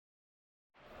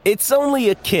It's only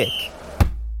a kick,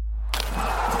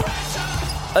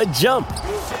 a jump,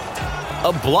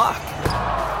 a block.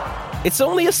 It's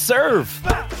only a serve.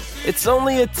 It's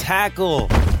only a tackle,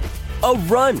 a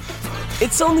run.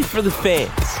 It's only for the fans.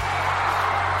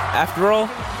 After all,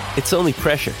 it's only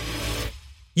pressure.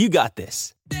 You got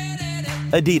this.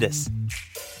 Adidas.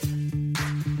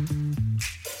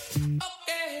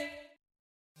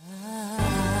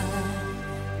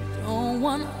 Don't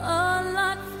want a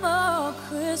lot for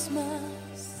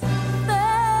Christmas.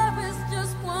 There is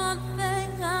just one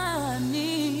thing I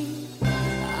need.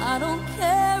 I don't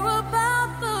care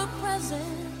about the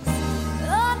presents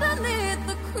underneath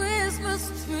the Christmas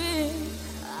tree.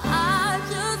 I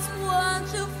just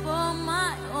want you for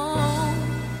my own,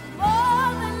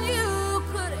 more than you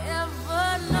could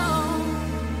ever know.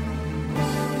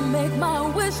 Make my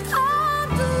wish come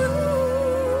true.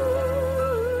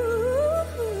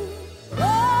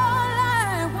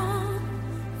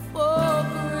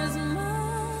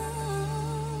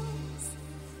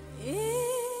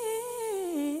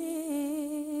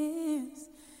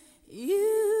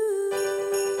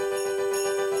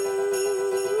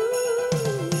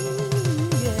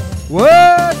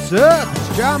 What's up?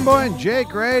 It's John Boy and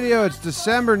Jake Radio. It's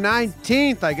December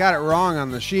 19th. I got it wrong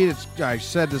on the sheet. I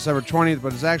said December 20th,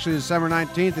 but it's actually December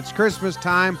 19th. It's Christmas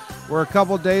time. We're a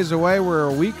couple days away. We're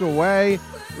a week away.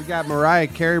 We got Mariah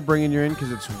Carey bringing you in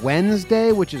because it's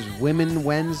Wednesday, which is Women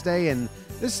Wednesday, and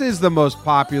this is the most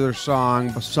popular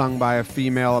song sung by a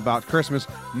female about Christmas.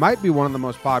 Might be one of the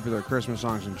most popular Christmas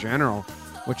songs in general,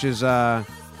 which is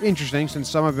interesting since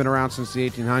some have been around since the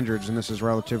 1800s, and this is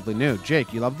relatively new.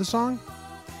 Jake, you love the song?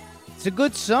 It's a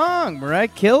good song. Mariah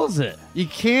kills it. You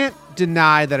can't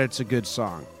deny that it's a good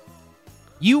song.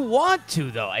 You want to,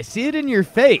 though. I see it in your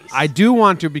face. I do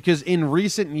want to, because in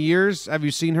recent years, have you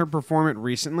seen her perform it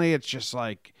recently? It's just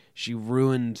like she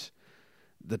ruined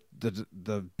the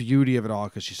beauty of it all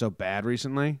because she's so bad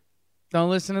recently. Don't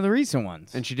listen to the recent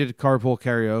ones. And she did carpool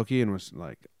karaoke and was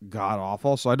like god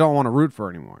awful, so I don't want to root for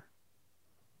her anymore.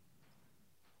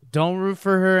 Don't root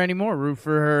for her anymore. Root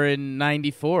for her in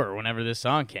 94, whenever this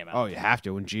song came out. Oh, you have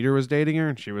to. When Jeter was dating her,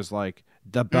 and she was like,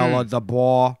 the Bella, the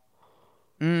Bois.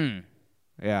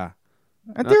 Yeah.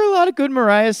 Aren't there a lot of good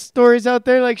Mariah stories out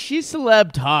there? Like, she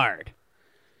celebed hard.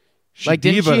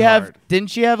 Didn't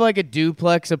she have like a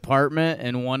duplex apartment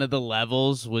and one of the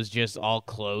levels was just all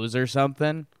clothes or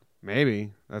something?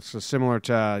 Maybe. That's similar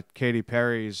to Katy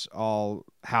Perry's all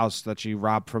house that she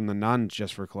robbed from the nuns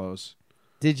just for clothes.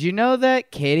 Did you know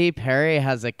that Katy Perry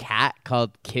has a cat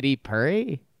called Kitty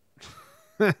Purry?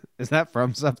 Is that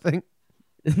from something?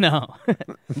 No.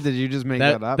 Did you just make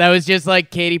that up? That was just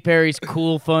like Katy Perry's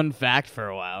cool, fun fact for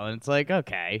a while. And it's like,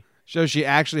 okay. So she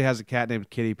actually has a cat named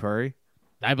Kitty Purry?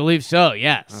 I believe so,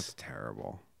 yes. That's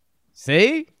terrible.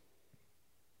 See?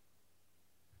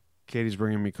 Katie's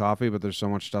bringing me coffee, but there's so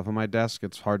much stuff on my desk,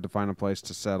 it's hard to find a place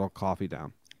to settle coffee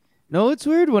down. No, it's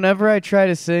weird. Whenever I try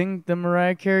to sing the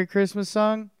Mariah Carey Christmas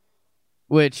song,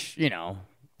 which,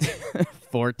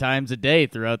 4 times a day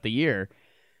throughout the year,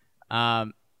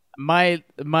 my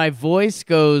voice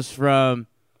goes from,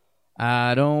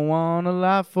 I don't want a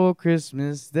lot for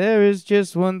Christmas. There is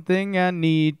just one thing I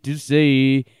need to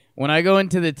say. When I go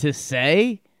into the to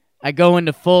say, I go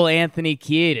into full Anthony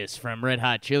Kiedis from Red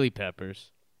Hot Chili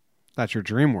Peppers. That's your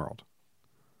dream world.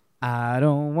 I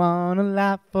don't want a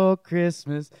lot for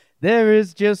Christmas. There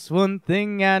is just one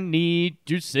thing I need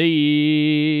to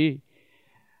say.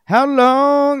 How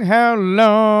long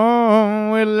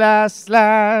will I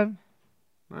slide?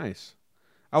 Nice.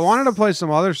 I wanted to play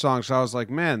some other songs, so I was like,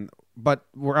 man, but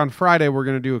on Friday we're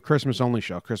going to do a Christmas-only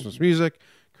show. Christmas music,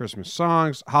 Christmas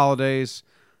songs, holidays.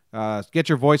 Get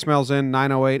your voicemails in,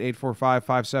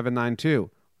 908-845-5792.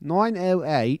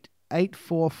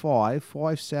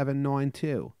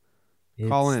 908-845-5792.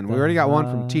 Call in. We already got one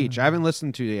from Teach. I haven't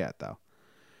listened to it yet, though.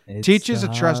 Teach is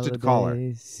a trusted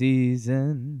caller.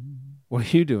 Season. What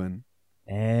are you doing?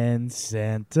 And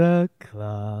Santa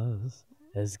Claus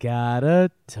has got a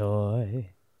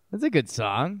toy. That's a good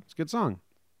song. It's a good song.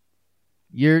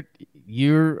 You're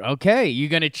okay. You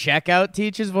gonna check out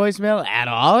Teach's voicemail at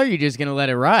all, or are you just gonna let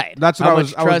it ride? That's what How I much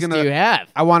was trust gonna, do you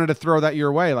have? I wanted to throw that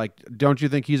your way. Like, don't you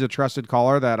think he's a trusted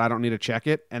caller that I don't need to check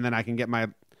it, and then I can get my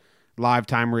live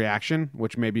time reaction,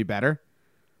 which may be better?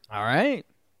 All right.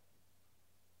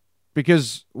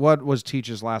 Because what was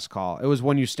Teach's last call? It was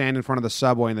when you stand in front of the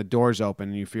subway and the doors open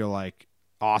and you feel like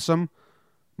awesome.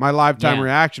 My live time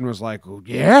reaction was like, oh,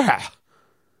 yeah.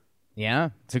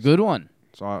 Yeah, it's a good one.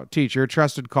 So, Teach, you're a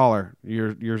trusted caller.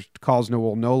 Your calls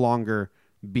will no longer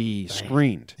be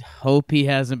screened. Hope he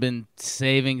hasn't been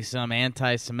saving some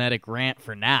anti-Semitic rant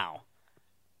for now.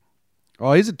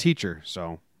 Well, he's a teacher,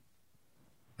 so.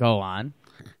 Go on.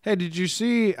 Hey, did you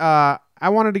see? I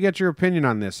wanted to get your opinion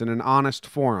on this in an honest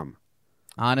forum.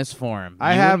 Honest forum.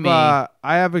 I You have and me.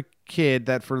 I have a kid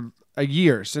that for a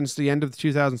year since the end of the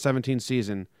 2017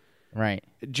 season Right.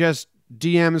 just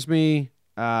DMs me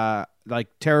like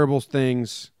terrible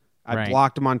things. I Right.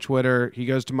 blocked him on Twitter. He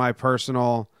goes to my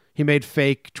personal. He made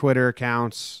fake Twitter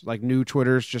accounts, like new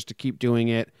Twitters, just to keep doing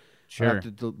it. I Sure.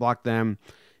 have to block them.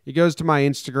 He goes to my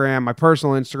Instagram, my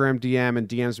personal Instagram DM, and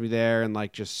DMs me there and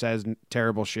like just says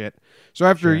terrible shit. So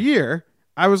after a year,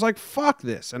 I was like, "Fuck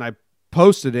this," and I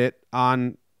posted it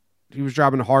on. He was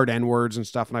dropping hard N words and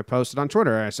stuff, and I posted on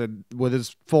Twitter. I said with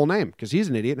his full name because he's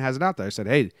an idiot and has it out there. I said,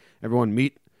 "Hey, everyone,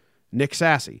 meet Nick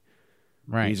Sassy.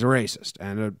 Right. He's a racist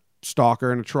and a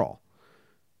stalker and a troll."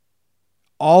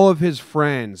 All of his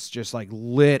friends just like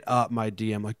lit up my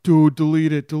DM, like, "Dude,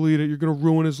 delete it. You're gonna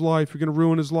ruin his life.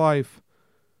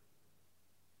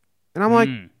 And I'm like,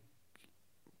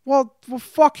 well,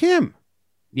 fuck him.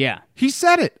 Yeah. He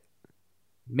said it.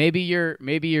 Maybe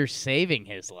you're saving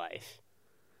his life,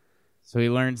 so he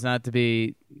learns not to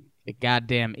be a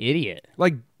goddamn idiot.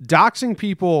 Like, doxing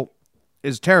people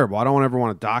is terrible. I don't ever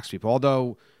want to dox people.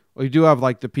 Although we do have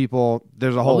like the people.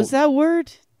 There's a What whole was that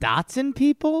word? Dotson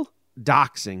people?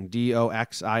 doxing.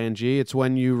 DOXING. It's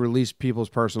when you release people's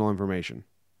personal information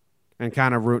and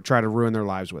kind of try to ruin their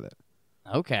lives with it.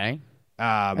 Okay.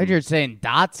 I heard you were saying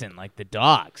Dotson, like the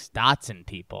dogs. Dotson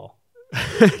people.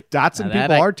 Doxing Now that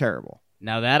people I- are terrible.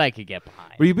 Now that I could get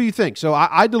behind. But you think? So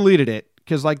I deleted it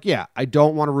because, like, yeah, I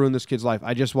don't want to ruin this kid's life.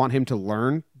 I just want him to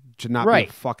learn to not be Right.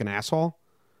 a fucking asshole.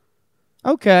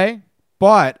 Okay.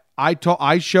 But I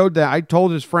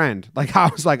told his friend, like, I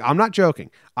was like, I'm not joking.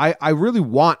 I really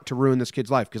want to ruin this kid's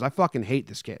life because I fucking hate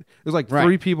this kid. There's like Right.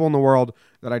 3 people in the world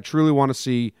that I truly want to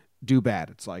see do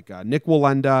bad. It's like Nick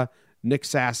Walenda, Nick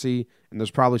Sassy, and there's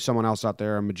probably someone else out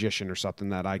there, a magician or something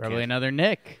that I Probably can't. another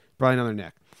Nick. Probably another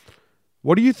Nick.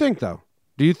 What do you think, though?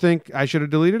 Do you think I should have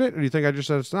deleted it, or do you think I just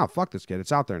said, no, fuck this kid.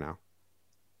 It's out there now.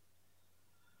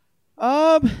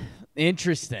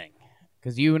 Interesting.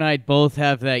 Because you and I both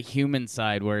have that human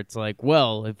side where it's like,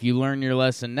 well, if you learn your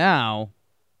lesson now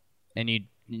and you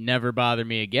never bother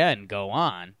me again, go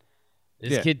on.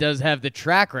 This Yeah. kid does have the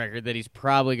track record that he's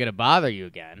probably going to bother you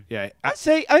again. Yeah. I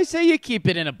say you keep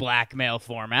it in a blackmail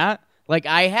format. Like,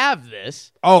 I have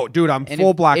this. Oh, dude, I'm And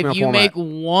full blackmail if you format. make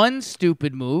one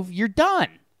stupid move, you're done.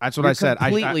 That's what You're I said.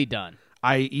 Completely done.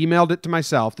 I emailed it to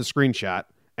myself, the screenshot,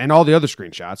 and all the other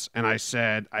screenshots, and I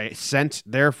said I sent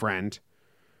their friend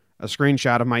a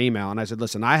screenshot of my email, and I said,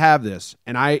 listen, I have this,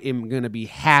 and I am going to be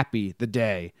happy the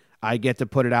day I get to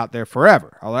put it out there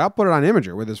forever. I'll put it on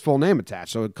Imager with his full name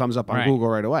attached, so it comes up on Right. Google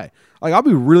right away. Like, I'll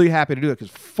be really happy to do it, because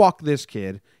fuck this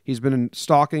kid. He's been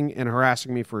stalking and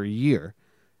harassing me for a year,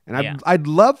 and Yeah. I'd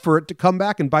love for it to come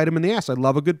back and bite him in the ass. I'd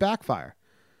love a good backfire.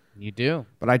 You do.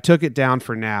 But I took it down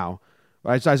for now.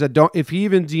 I said, don't. If he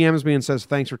even DMs me and says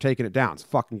thanks for taking it down, it's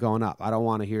fucking going up. I don't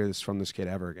want to hear this from this kid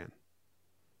ever again.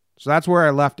 So that's where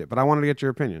I left it. But I wanted to get your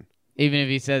opinion. Even if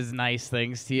he says nice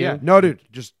things to you. Yeah, no, dude,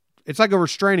 just it's like a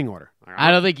restraining order.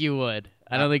 I don't think you would.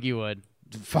 I don't think you would.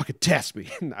 Fucking test me.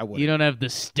 I wouldn't. You don't have the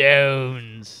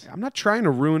stones. I'm not trying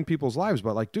to ruin people's lives,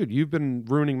 but like, dude, you've been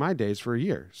ruining my days for a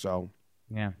year. So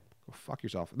Yeah. go fuck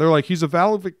yourself. They're like, he's a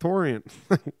valedictorian.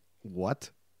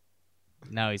 What?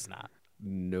 No, he's not.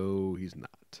 No, he's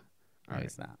not. No,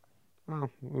 he's not.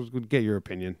 Well, let's get your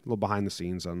opinion. A little behind the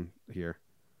scenes on here.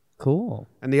 Cool.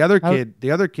 And the other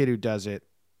kid who does it,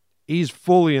 he's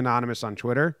fully anonymous on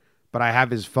Twitter, but I have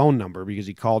his phone number because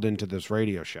he called into this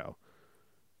radio show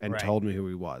and Right. told me who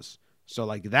he was. So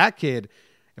like that kid,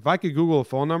 if I could Google a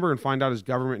phone number and find out his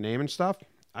government name and stuff,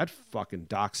 I'd fucking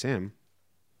dox him.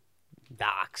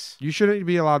 Docs. You shouldn't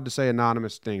be allowed to say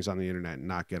anonymous things on the internet and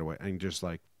not get away and just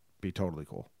like be totally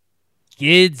cool.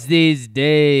 Kids these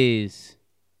days.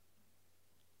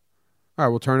 All right,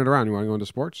 we'll turn it around. You want to go into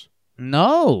sports?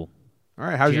 No. All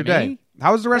right, how's your Jimmy? day?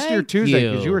 How was the rest of your Thank Tuesday?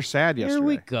 Because you. you were sad yesterday. Here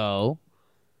we go.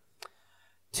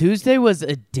 Tuesday was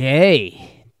a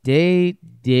day. Day.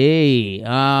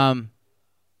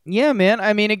 Yeah, man.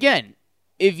 I mean, again,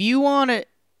 if you want it,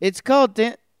 it's called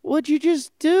what'd you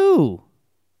just do?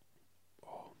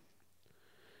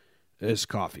 This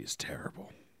coffee is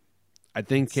terrible. I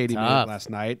think It's Katie made tough. it last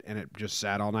night, and it just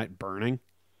sat all night burning.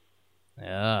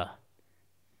 Yeah.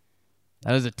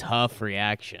 That was a tough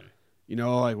reaction. You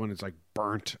know, like when it's like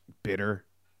burnt, bitter.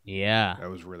 Yeah. That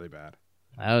was really bad.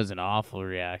 That was an awful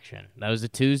reaction. That was a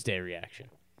Tuesday reaction.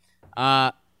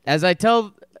 As I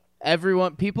tell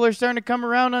everyone, people are starting to come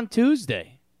around on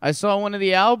Tuesday. I saw one of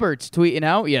the Alberts tweeting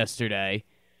out yesterday.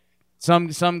 Some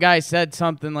guy said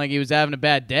something like he was having a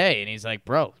bad day, and he's like,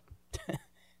 bro,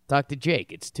 Talk to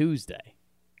Jake. It's Tuesday.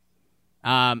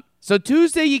 So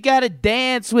Tuesday you got to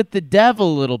dance with the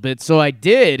devil a little bit. So I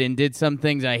did some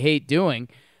things I hate doing.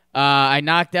 I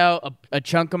knocked out a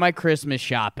chunk of my Christmas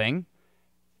shopping.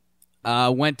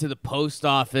 Went to the post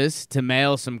office to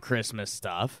mail some Christmas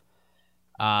stuff.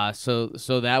 So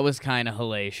that was kind of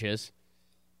hellacious.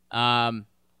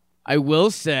 I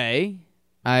will say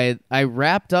I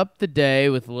wrapped up the day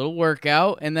with a little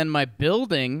workout, and then my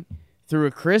building threw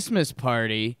a Christmas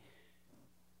party.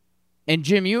 And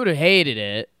Jim, you would have hated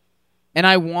it. And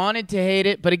I wanted to hate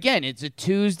it, but again, it's a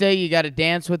Tuesday. You got to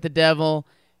dance with the devil,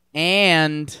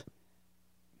 and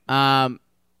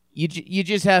you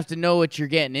just have to know what you're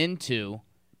getting into.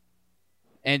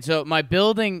 And so my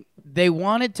building, they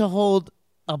wanted to hold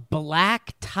a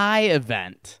black tie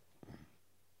event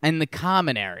in the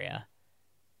common area,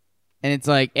 and it's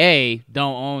like, A,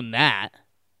 don't own that.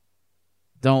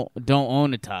 Don't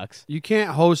own a tux. You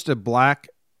can't host a black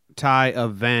tie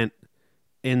event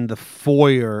in the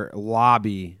foyer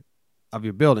lobby of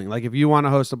your building. Like, if you want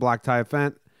to host a black tie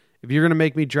event, if you're going to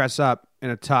make me dress up in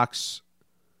a tux,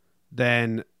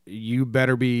 then you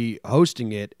better be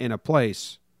hosting it in a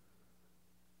place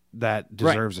that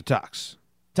deserves a tux.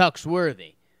 Tux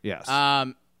worthy. Yes.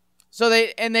 So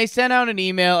they sent out an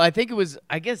email. I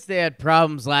guess they had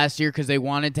problems last year because they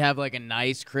wanted to have like a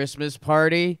nice Christmas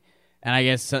party. And I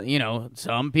guess,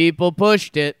 some people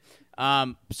pushed it.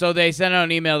 So they sent out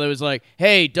an email that was like,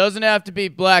 hey, doesn't have to be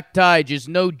black tie, just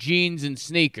no jeans and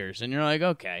sneakers. And you're like,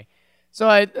 okay. So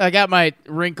I got my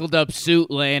wrinkled up suit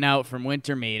laying out from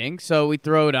winter meeting. So we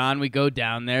throw it on. We go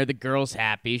down there. The girl's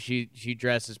happy. She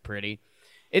dresses pretty.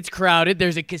 It's crowded.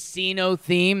 There's a casino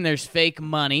theme. There's fake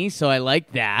money. So I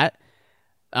like that.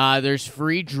 There's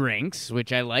free drinks,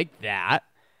 which I like that.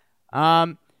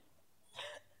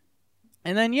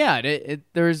 And then,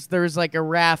 there was like a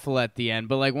raffle at the end,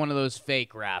 but like one of those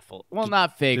fake raffle. Well,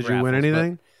 not fake raffles. Did you win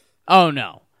anything? Oh,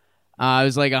 no. It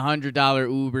was like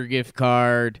 $100 Uber gift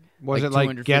card. Was it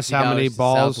like guess how many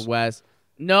balls? Southwest.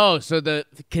 No, so the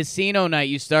casino night,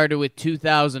 you started with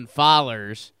 2,000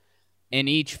 followers, and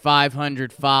each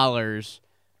 500 followers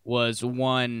was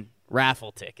one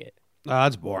raffle ticket. Oh,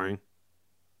 that's boring.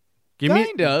 Give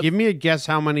me a guess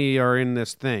how many are in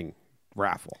this thing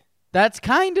raffle. That's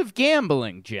kind of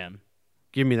gambling, Jim.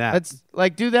 Give me that. That's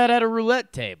like do that at a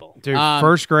roulette table. Dude,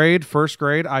 first grade,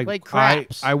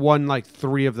 I won like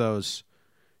 3 of those.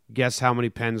 Guess how many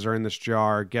pens are in this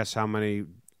jar. Guess how many.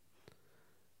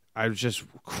 I just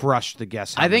crushed the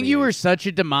guess. I think you were such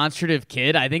a demonstrative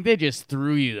kid. I think they just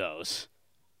threw you those.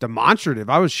 Demonstrative?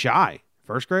 I was shy.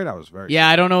 First grade, I was very shy.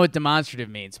 I don't know what demonstrative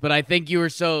means, but I think you were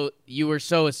so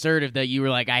assertive that you were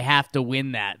like, I have to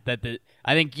win that.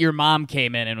 I think your mom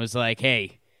came in and was like,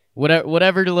 hey,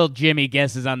 whatever the little Jimmy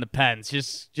guesses on the pens,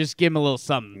 just give him a little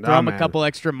something. Throw him a couple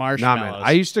extra marshmallows. Man.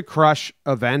 I used to crush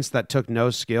events that took no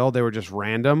skill. They were just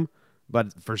random,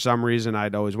 but for some reason,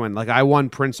 I'd always win. Like, I won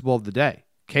Principal of the Day.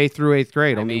 K through 8th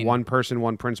grade, only one person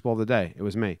won Principal of the Day. It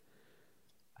was me.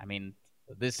 I mean,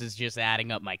 this is just adding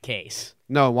up my case.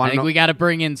 No, I think we got to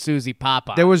bring in Susie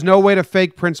Pop. There was no way to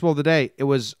fake Principal of the Day. It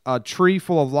was a tree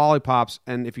full of lollipops,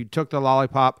 and if you took the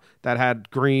lollipop that had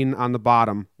green on the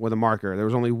bottom with a marker, there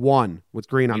was only one with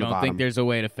green on the bottom. You don't think there's a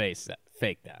way to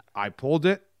fake that? I pulled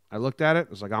it. I looked at it. It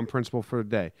was like, I'm Principal for the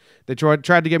day. They tried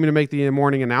to get me to make the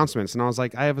morning announcements, and I was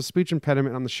like, I have a speech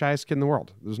impediment. I'm the shyest kid in the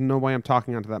world. There's no way I'm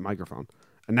talking onto that microphone.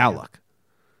 And now look.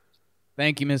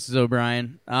 Thank you, Mrs.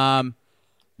 O'Brien.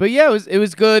 But yeah, it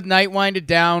was good. Night winded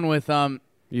down with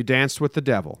You danced with the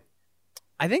devil.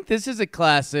 I think this is a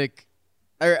classic.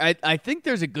 I think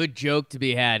there's a good joke to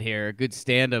be had here, a good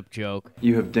stand-up joke.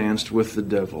 You have danced with the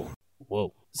devil.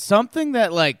 Whoa. Something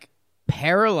that like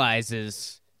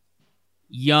paralyzes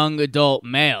young adult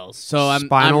males. So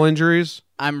spinal injuries.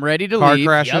 I'm ready to car leave.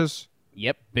 crashes.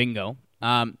 Yep. Bingo.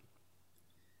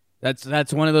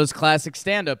 That's one of those classic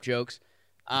stand-up jokes.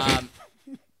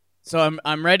 So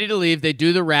I'm ready to leave. They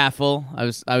do the raffle. I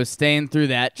was staying through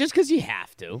that just because you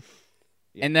have to.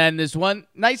 Yeah. And then there's one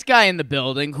nice guy in the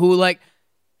building who like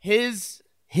his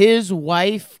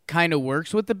wife kind of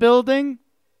works with the building.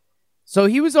 So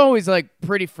he was always like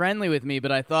pretty friendly with me,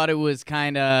 but I thought it was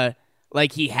kind of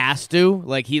like he has to.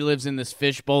 Like he lives in this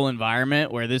fishbowl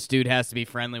environment where this dude has to be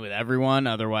friendly with everyone.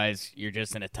 Otherwise, you're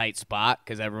just in a tight spot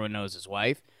because everyone knows his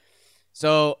wife.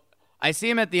 So I see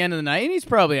him at the end of the night, and he's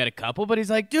probably had a couple, but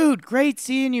he's like, dude, great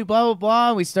seeing you, blah, blah, blah.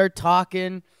 And we start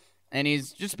talking, and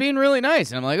he's just being really nice.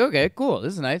 And I'm like, okay, cool,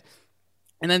 this is nice.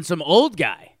 And then some older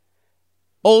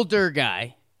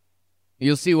guy,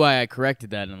 you'll see why I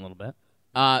corrected that in a little bit.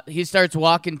 He starts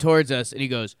walking towards us, and he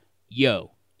goes,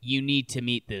 yo, you need to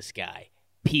meet this guy,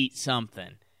 Pete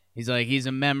something. He's like, he's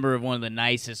a member of one of the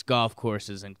nicest golf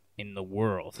courses in the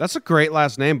world. That's a great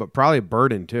last name, but probably a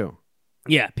burden too.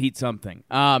 Yeah, Pete something.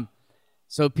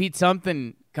 So Pete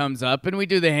something comes up, and we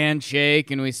do the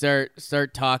handshake, and we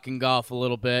start talking golf a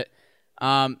little bit.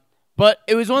 But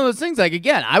it was one of those things, like,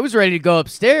 again, I was ready to go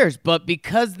upstairs, but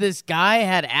because this guy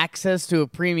had access to a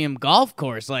premium golf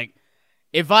course, like,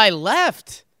 if I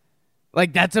left,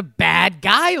 like, that's a bad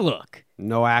guy look.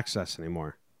 No access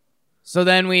anymore. So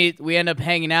then we end up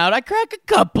hanging out. I crack a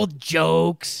couple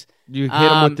jokes. You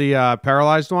hit him with the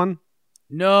paralyzed one?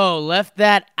 No, left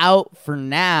that out for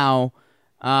now.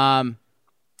 But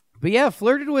yeah,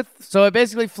 I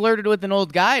basically flirted with an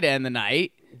old guy to end the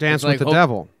night. Dance with the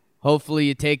devil. Hopefully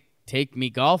you take me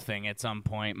golfing at some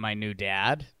point, my new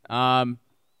dad. But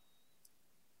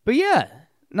yeah,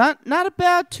 not a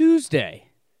bad Tuesday.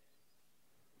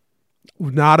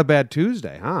 Not a bad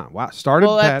Tuesday, huh? Wow. Started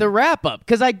at the wrap up,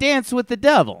 because I danced with the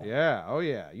devil. Yeah, oh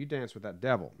yeah. You dance with that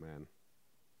devil, man.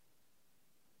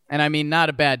 And I mean, not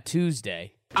a bad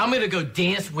Tuesday. I'm going to go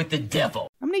dance with the devil.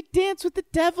 How many dance with the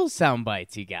devil sound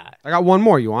bites you got? I got one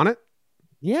more. You want it?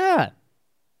 Yeah.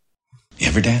 You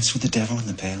ever dance with the devil in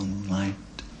the pale moonlight?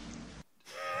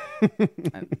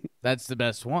 That's the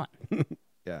best one.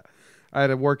 Yeah. I had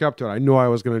to work up to it. I knew I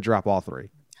was going to drop all three.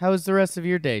 How was the rest of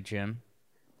your day, Jim?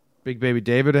 Big Baby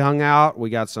David hung out.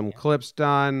 We got some clips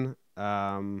done.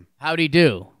 How'd he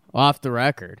do? Off the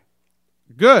record.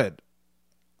 Good.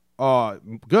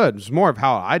 Good. It's more of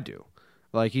how I do.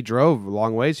 Like, he drove a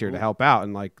long ways here to help out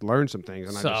and, like, learn some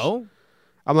things. And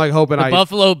I'm, like, hoping the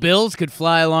Buffalo Bills could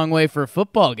fly a long way for a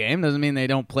football game. Doesn't mean they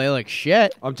don't play like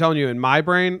shit. I'm telling you, in my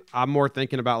brain, I'm more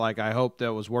thinking about, like, I hope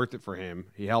that was worth it for him.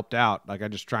 He helped out. Like,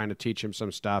 I'm just trying to teach him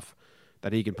some stuff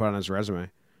that he can put on his resume.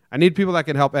 I need people that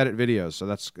can help edit videos, so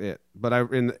that's it. But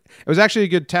it was actually a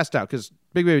good test out because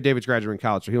Big Baby David's graduating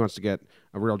college, so he wants to get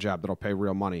a real job that'll pay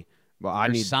real money. But I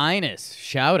need sinus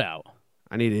shout out.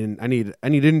 I need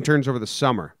interns over the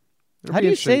summer. How do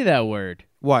you say that word?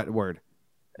 What word?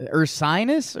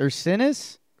 Ursinus or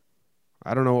sinus?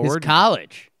 I don't know what His word.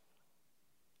 College.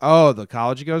 Oh, the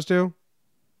college he goes to?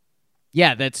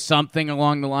 Yeah, that's something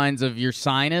along the lines of your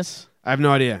sinus. I have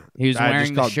no idea. He was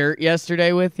wearing the shirt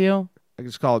yesterday with you. I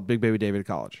just called Big Baby David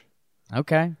College.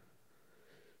 Okay.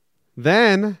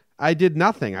 Then I did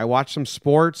nothing. I watched some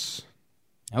sports.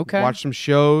 Okay. Watched some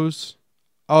shows.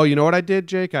 Oh, you know what I did,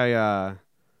 Jake? I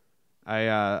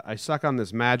suck on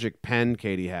this magic pen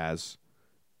Katie has,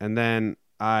 and then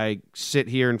I sit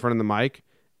here in front of the mic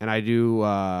and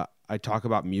I talk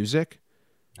about music.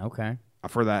 Okay.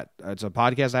 For that, it's a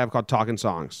podcast I have called Talking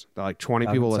Songs that like 20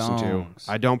 people listen to. Songs.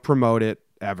 I don't promote it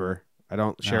ever. I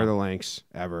don't share the links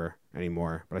ever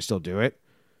anymore, but I still do it.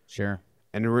 Sure.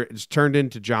 And it's turned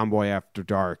into John Boy After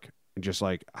Dark and just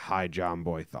like high John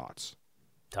Boy thoughts.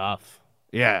 Tough.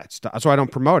 Yeah, that's why I don't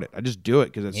promote it. I just do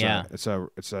it because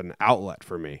it's an outlet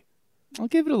for me. I'll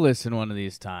give it a listen one of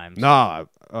these times. No,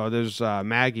 there's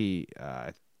Maggie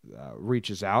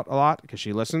reaches out a lot because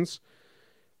she listens.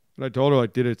 And I told her,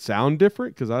 like, did it sound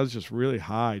different? Because I was just really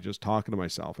high just talking to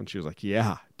myself. And she was like,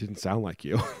 yeah, it didn't sound like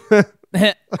you.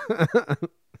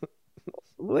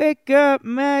 Wake up,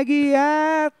 Maggie,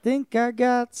 I think I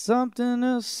got something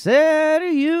to say to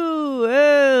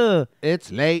you.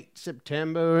 It's late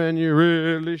September and you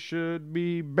really should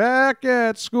be back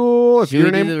at school. Should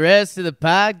we do the rest of the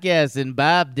podcast in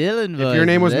Bob Dylan voice? If your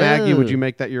name was Maggie, would you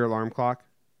make that your alarm clock?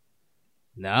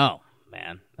 No,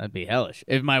 man. That'd be hellish.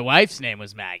 If my wife's name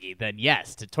was Maggie, then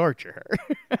yes, to torture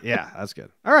her. Yeah, that's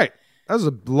good. All right. That was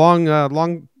a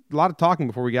long lot of talking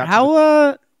before we got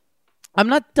I'm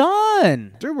not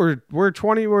done. Dude,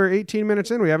 we're 18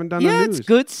 minutes in. We haven't done the news. Yeah, it's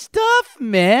good stuff,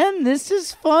 man. This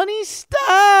is funny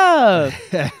stuff.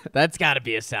 That's got to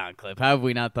be a sound clip. How have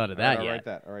we not thought of that yet?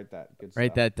 I'll write that. Good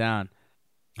Write stuff. that down.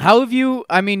 How have you?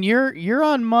 I mean, you're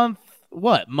on month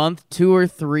 2 or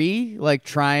 3, like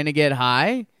trying to get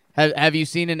high. Have you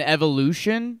seen an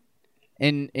evolution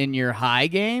in your high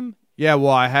game? Yeah,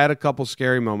 well, I had a couple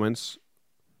scary moments.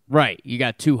 Right, you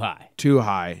got too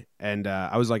high. And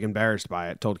I was like embarrassed by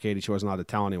it. Told Katie she wasn't allowed to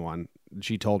tell anyone.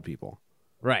 She told people.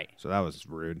 Right. So that was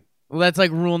rude. Well, that's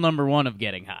like rule number 1 of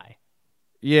getting high.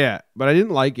 Yeah, but I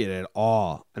didn't like it at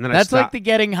all. And then that's like the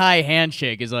getting high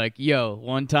handshake is like, yo,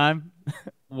 one time,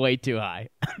 way too high.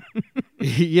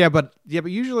 yeah, but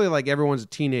usually like everyone's a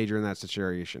teenager in that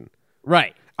situation.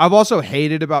 Right. I've also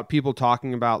hated about people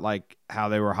talking about like how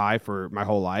they were high for my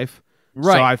whole life.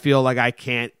 Right. So I feel like I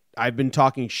can't. I've been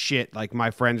talking shit. Like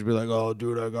my friends be like, "Oh,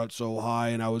 dude, I got so high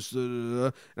and I was,"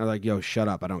 and I'm like, "Yo, shut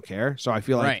up! I don't care." So I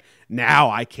feel like now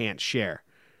I can't share.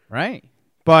 Right.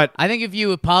 But I think if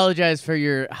you apologize for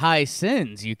your high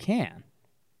sins, you can.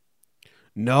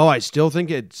 No, I still think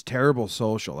it's terrible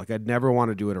social. Like, I'd never want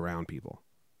to do it around people.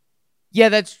 Yeah,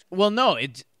 that's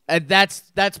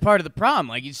part of the problem.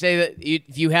 Like you say that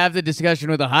if you have the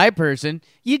discussion with a high person,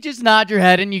 you just nod your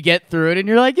head and you get through it, and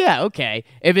you're like, yeah, okay.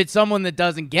 If it's someone that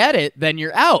doesn't get it, then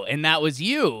you're out, and that was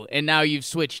you, and now you've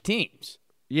switched teams.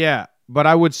 Yeah, but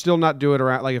I would still not do it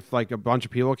around, like, if, like, a bunch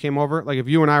of people came over. Like, if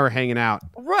you and I were hanging out.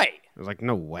 Right. I was like,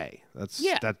 no way. But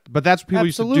that's what people absolutely.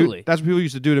 used to do. That's what people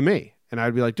used to do to me. And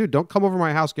I'd be like, dude, don't come over to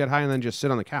my house, get high, and then just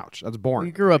sit on the couch. That's boring.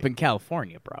 You grew up in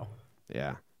California, bro.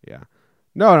 Yeah.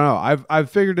 No. I've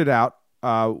figured it out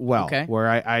Okay. where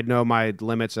I know my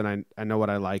limits and I know what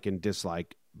I like and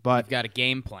dislike. But You've got a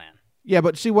game plan. yeah,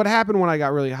 but see, what happened when I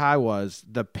got really high was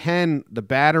the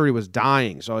battery was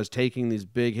dying. So I was taking these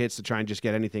big hits to try and just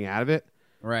get anything out of it.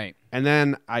 Right. And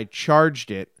then I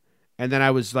charged it. And then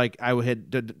I was like, I had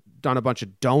done a bunch of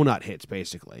donut hits,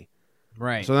 basically.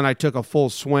 Right. So then I took a full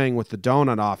swing with the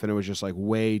donut off, and it was just like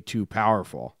way too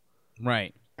powerful.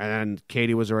 Right. And then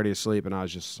Katie was already asleep, and I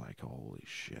was just like, holy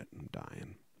shit, I'm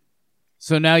dying.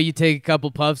 So now you take a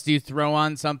couple puffs. Do you throw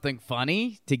on something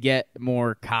funny to get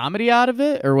more comedy out of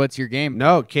it, or what's your game?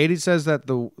 No, Katie says that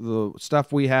the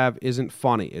stuff we have isn't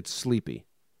funny. It's sleepy.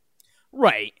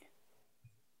 Right.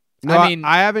 No, I mean,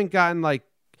 I haven't gotten, like,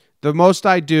 the most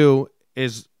I do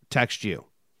is text you.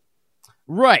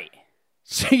 Right.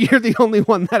 So you're the only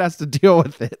one that has to deal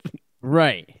with it.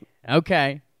 Right.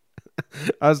 Okay.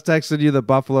 I was texting you the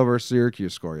Buffalo versus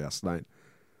Syracuse score last night.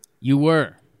 You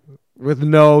were. With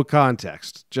no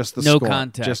context. Just the No score.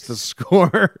 context. Just the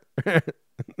score. I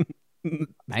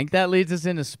think that leads us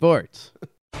into sports.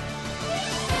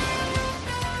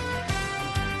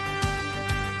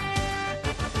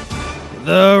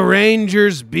 The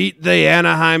Rangers beat the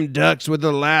Anaheim Ducks with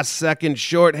a last-second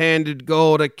shorthanded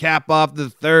goal to cap off the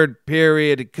third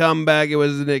period comeback. It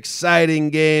was an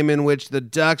exciting game in which the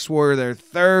Ducks wore their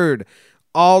third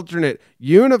alternate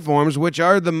uniforms, which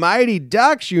are the Mighty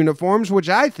Ducks uniforms, which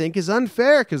I think is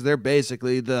unfair because they're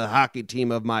basically the hockey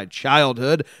team of my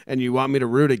childhood, and you want me to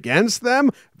root against them?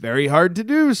 Very hard to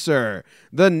do, sir.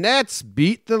 The Nets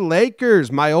beat the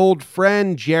Lakers. My old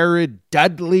friend Jared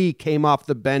Dudley came off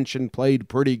the bench and played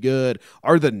pretty good.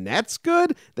 Are the Nets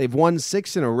good? They've won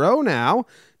 6 in a row now.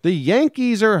 The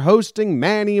Yankees are hosting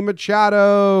Manny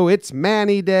Machado. It's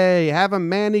Manny Day. Have a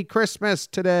Manny Christmas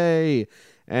today.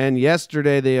 And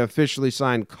yesterday, they officially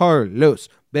signed Carlos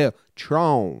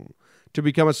Beltran to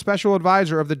become a special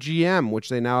advisor of the GM, which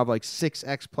they now have like 6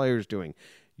 ex-players doing.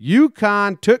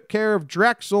 UConn took care of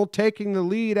Drexel, taking the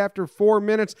lead after 4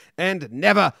 minutes and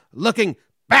never looking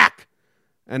back.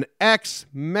 An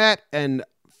ex-Met and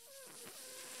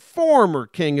former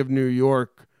King of New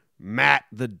York, Matt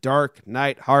the Dark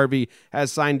Knight Harvey,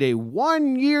 has signed a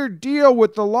 1-year deal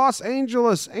with the Los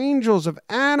Angeles Angels of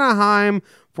Anaheim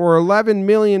for $11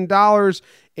 million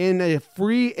in a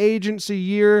free agency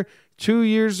year. 2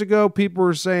 years ago, people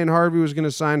were saying Harvey was going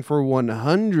to sign for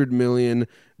 $100 million.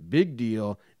 Big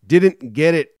deal. Didn't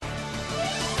get it.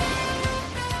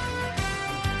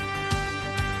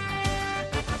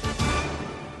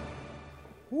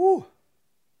 Woo.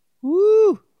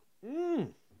 Woo.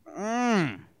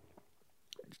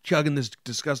 Chugging this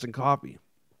disgusting coffee.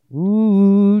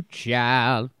 Ooh,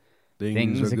 child.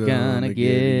 Things are gonna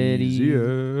get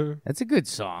easier. That's a good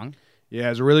song. Yeah,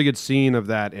 there's a really good scene of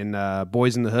that in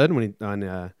Boys in the Hood when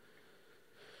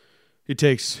he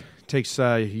takes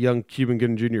young Cuban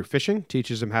Gooding Jr. fishing,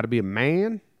 teaches him how to be a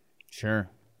man. Sure.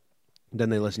 Then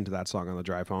they listen to that song on the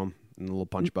drive home in the little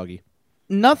punch buggy.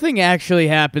 Nothing actually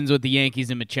happens with the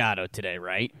Yankees and Machado today,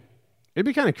 right? It'd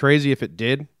be kind of crazy if it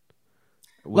did.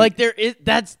 Like there is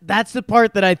that's the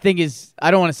part that I think is, I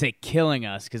don't want to say killing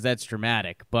us because that's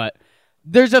dramatic, but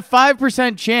there's a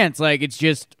 5% chance, like it's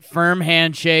just firm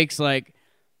handshakes, like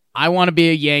I want to be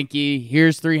a Yankee,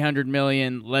 here's $300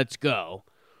 million, let's go.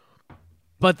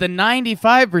 But the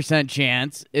 95%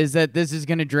 chance is that this is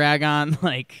going to drag on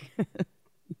like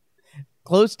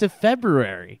close to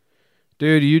February.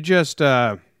 Dude, you just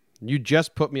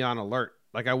put me on alert.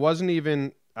 Like I was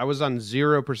on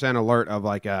 0% alert of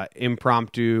like a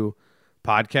impromptu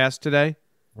podcast today.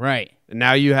 Right. And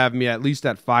now you have me at least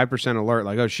at 5% alert.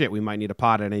 Like, oh shit, we might need a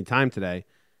pod at any time today.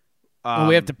 Well,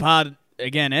 we have to pod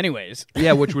again anyways.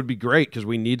 Yeah, which would be great because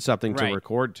we need something Right. to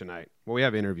record tonight. Well, we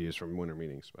have interviews from winter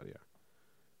meetings, but yeah.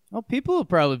 Well, people will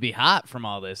probably be hot from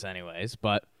all this anyways,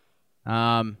 but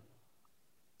how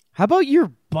about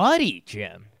your buddy,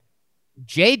 Jim?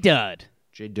 J-Dud.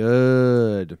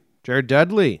 J-Dud. Jared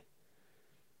Dudley.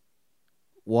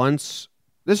 Once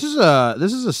this is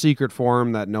a secret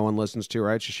forum that no one listens to,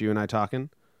 right? It's just you and I talking.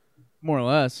 More or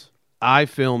less. I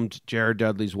filmed Jared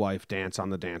Dudley's wife dance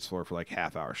on the dance floor for like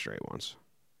half hour straight once.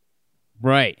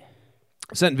 Right.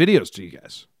 I sent videos to you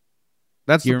guys.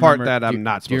 That's Do you the part remember- that I'm do-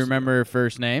 not Do supposed you remember her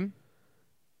first name?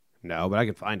 to. No, but I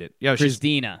can find it. Yo, she's.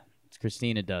 Christina. It's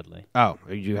Christina Dudley. Oh,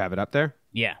 you have it up there?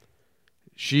 Yeah.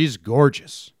 She's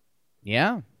gorgeous.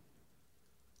 Yeah.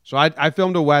 So I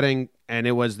filmed a wedding, and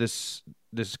it was this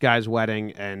guy's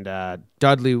wedding, and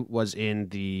Dudley was in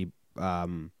the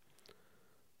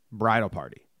bridal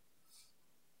party.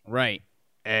 Right.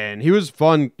 And he was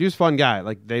fun. He was a fun guy.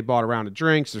 Like, they bought a round of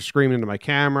drinks. They're screaming into my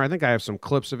camera. I think I have some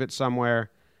clips of it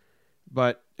somewhere.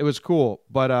 But it was cool.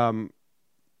 But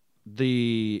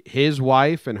his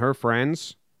wife and her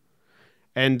friends,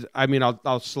 and I mean,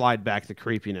 I'll slide back the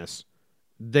creepiness.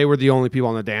 They were the only people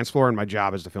on the dance floor, and my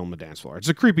job is to film the dance floor. It's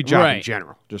a creepy job in Right.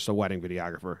 general. Just a wedding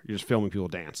videographer. You're just filming people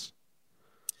dance.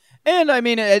 And I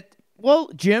mean, well,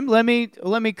 Jim, let me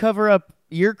cover up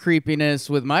your creepiness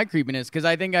with my creepiness, because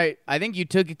I think you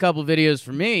took a couple videos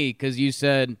from me because you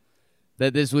said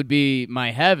that this would be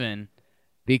my heaven,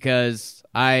 because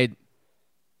I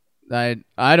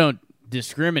don't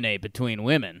discriminate between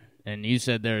women, and you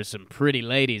said there are some pretty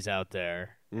ladies out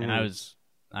there, and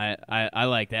I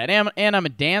like that, and I'm a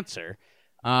dancer,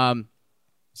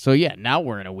 so yeah, now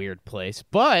we're in a weird place,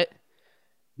 but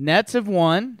Nets have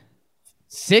won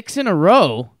 6 in a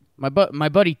row. My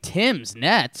buddy Tim's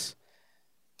Nets.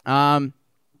 And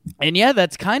yeah,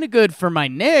 that's kind of good for my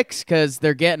Knicks because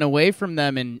they're getting away from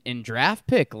them in draft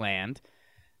pick land.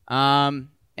 And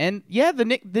yeah,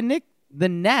 the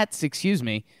Nets, excuse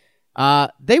me,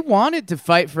 they wanted to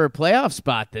fight for a playoff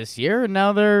spot this year, and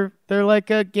now they're like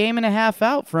a game and a half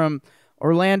out from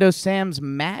Orlando Sam's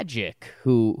Magic,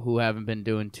 who haven't been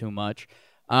doing too much.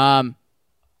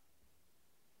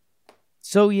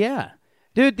 So yeah,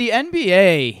 dude, the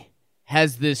NBA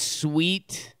has this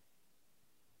sweet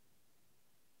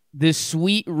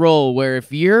role where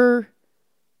if you're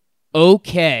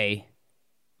okay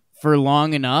for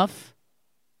long enough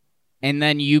and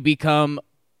then you become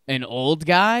an old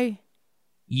guy,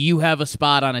 you have a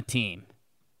spot on a team.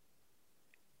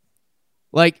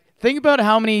 Like, think about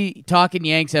how many Talking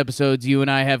Yanks episodes you and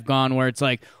I have gone where it's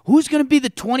like, who's going to be the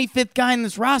 25th guy in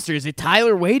this roster? Is it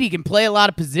Tyler Wade? He can play a lot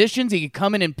of positions. He can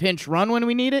come in and pinch run when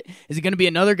we need it. Is it going to be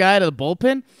another guy to the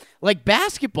bullpen? Like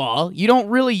basketball, you don't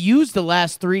really use the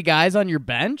last 3 guys on your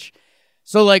bench.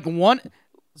 So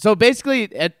basically,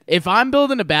 if I'm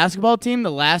building a basketball team,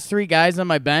 the last 3 guys on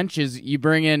my bench is you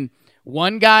bring in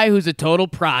one guy who's a total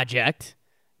project.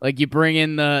 Like, you bring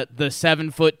in the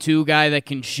 7'2" guy that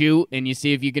can shoot, and you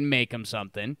see if you can make him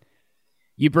something.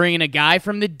 You bring in a guy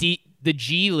from the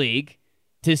G League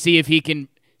to see if he can,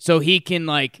 so he can,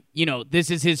 like, you know, this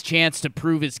is his chance to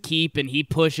prove his keep, and he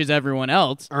pushes everyone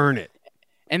else. Earn it.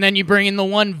 And then you bring in the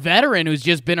one veteran who's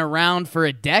just been around for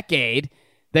a decade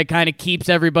that kind of keeps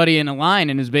everybody in a line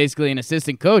and is basically an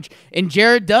assistant coach. And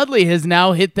Jared Dudley has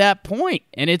now hit that point,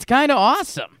 and it's kind of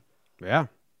awesome. Yeah.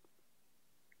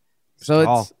 So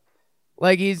tall. it's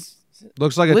like he's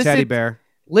Looks like a teddy bear.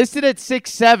 listed at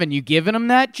 6'7". You giving him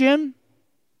that, Jim?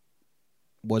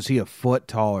 Was he a foot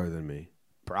taller than me?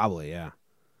 Probably, yeah.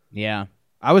 Yeah.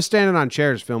 I was standing on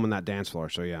chairs filming that dance floor,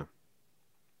 so yeah.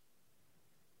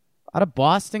 Out of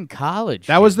Boston College.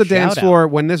 That was the Shout dance out. floor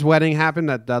when this wedding happened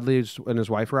that Dudley and his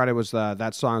wife were at. It was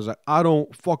that song. It was like, I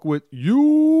don't fuck with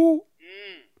you.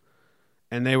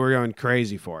 And they were going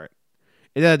crazy for it.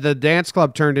 The dance floor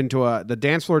turned into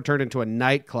a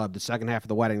nightclub the second half of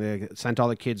the wedding. They sent all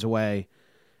the kids away.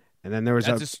 And then there was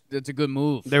That's a good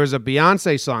move. there was a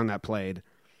Beyonce song that played,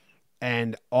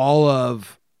 and all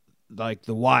of like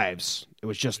the wives, it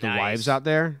was just the Nice. wives out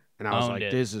there. And I was Owned like,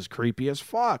 it. this is creepy as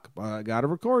fuck, but I gotta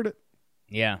record it.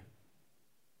 Yeah.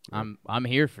 I'm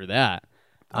here for that.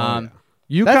 Yukon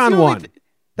That's the only won.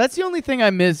 That's the only thing I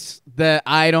miss that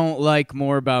I don't like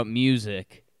more about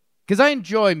music. Because I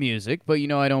enjoy music, but, you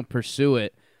know, I don't pursue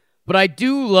it. But I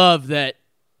do love that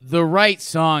the right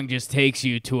song just takes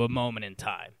you to a moment in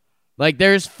time. Like,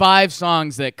 there's 5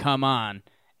 songs that come on,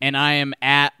 and I am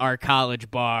at our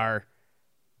college bar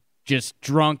just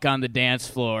drunk on the dance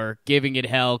floor, giving it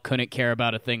hell, couldn't care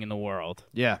about a thing in the world.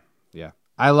 Yeah, yeah.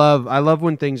 I love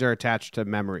when things are attached to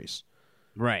memories.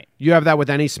 Right. You have that with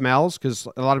any smells? Because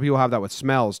a lot of people have that with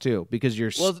smells, too. Because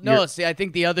Well, no, see, I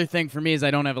think the other thing for me is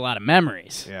I don't have a lot of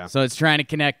memories. Yeah. So it's trying to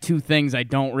connect 2 things I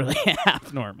don't really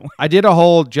have normally. I did a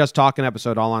whole Just Talking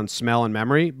episode all on smell and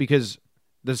memory because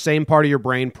the same part of your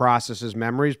brain processes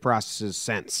memories, processes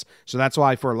sense. So that's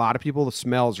why for a lot of people, the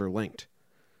smells are linked,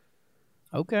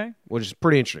 Okay. which is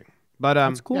pretty interesting. But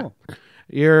That's cool. yeah.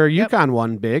 Your Yukon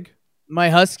won big. My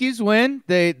Huskies win.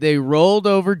 They rolled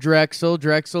over Drexel.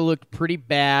 Drexel looked pretty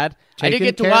bad. I didn't Taking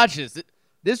get to care- watch this.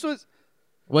 This was...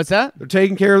 What's that? They're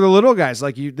taking care of the little guys.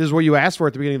 Like this is what you asked for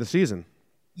at the beginning of the season.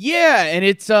 Yeah, and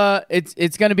it's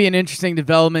going to be an interesting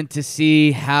development to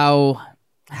see how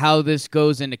this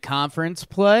goes into conference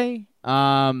play.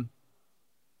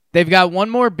 They've got one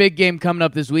more big game coming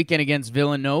up this weekend against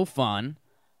Villanova.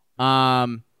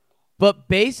 But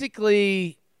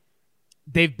basically,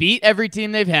 they've beat every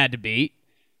team they've had to beat.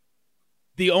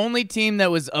 The only team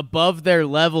that was above their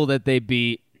level that they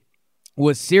beat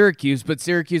was Syracuse, but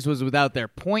Syracuse was without their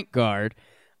point guard.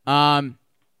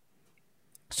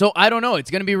 So I don't know.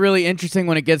 It's going to be really interesting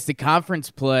when it gets to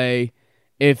conference play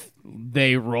if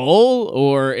they roll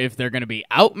or if they're going to be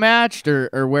outmatched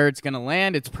or where it's going to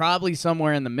land. It's probably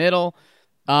somewhere in the middle.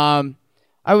 I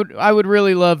would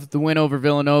really love the win over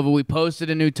Villanova. We posted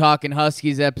a new Talkin'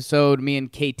 Huskies episode, me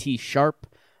and KT Sharp.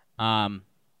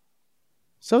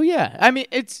 So yeah, I mean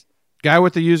it's guy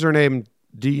with the username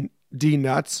D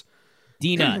Nuts.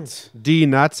 D Nuts. D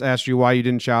Nuts asked you why you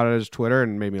didn't shout at his Twitter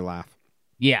and made me laugh.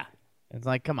 Yeah. It's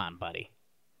like, come on, buddy.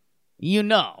 You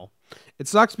know. It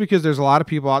sucks because there's a lot of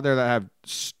people out there that have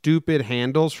stupid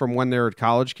handles from when they were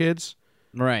college kids.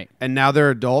 Right. And now they're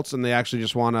adults and they actually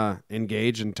just want to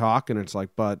engage and talk. And it's like,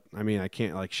 but I mean, I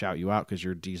can't like shout you out because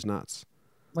you're D's nuts.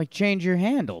 Like, change your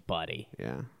handle, buddy.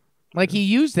 Yeah. Like, he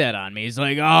used that on me. He's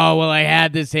like, oh, well, I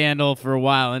had this handle for a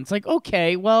while. And it's like,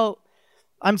 okay, well,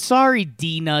 I'm sorry,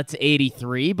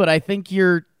 DNuts83, but I think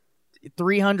your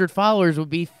 300 followers would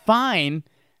be fine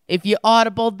if you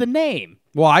audibled the name.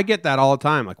 Well, I get that all the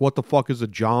time. Like, what the fuck is a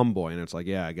John Boy? And it's like,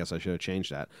 yeah, I guess I should have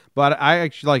changed that. But I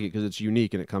actually like it because it's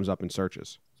unique and it comes up in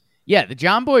searches. Yeah, the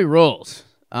John Boy rolls.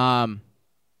 Yeah,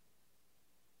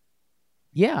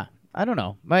 I don't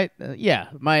know.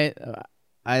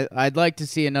 I'd like to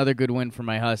see another good win for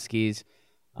my Huskies.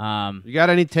 You got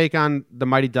any take on the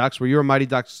Mighty Ducks? Were you a Mighty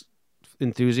Ducks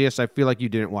enthusiast? I feel like you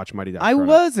didn't watch Mighty Ducks. I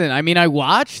wasn't. I mean, I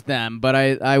watched them, but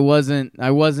I wasn't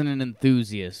an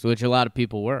enthusiast, which a lot of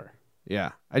people were.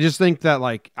 Yeah. I just think that,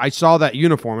 like, I saw that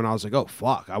uniform and I was like, oh,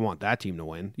 fuck, I want that team to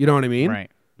win. You know what I mean?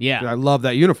 Right. Yeah. I love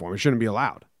that uniform. It shouldn't be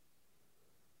allowed.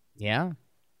 Yeah.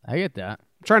 I get that.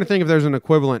 I'm trying to think if there's an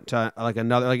equivalent to, like,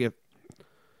 another, like, if,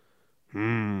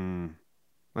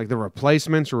 like the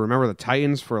replacements or remember the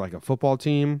Titans for, like, a football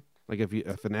team. Like, if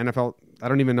an NFL, I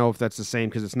don't even know if that's the same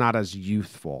because it's not as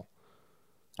youthful.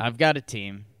 I've got a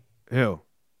team. Who?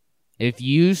 If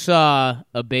you saw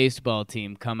a baseball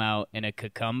team come out in a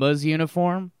Cucumbas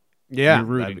uniform, yeah, you're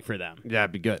rooting for them. Yeah,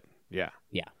 it'd be good. Yeah.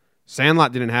 Yeah.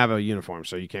 Sandlot didn't have a uniform,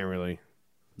 so you can't really.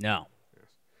 No. All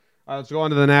right, let's go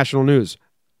on to the national news.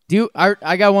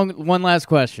 I got one last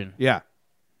question. Yeah.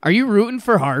 Are you rooting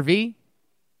for Harvey?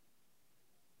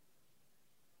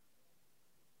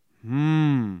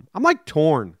 I'm like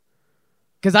torn.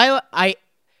 Because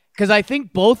I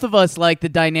think both of us like the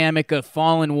dynamic of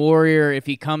Fallen Warrior. If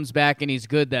he comes back and he's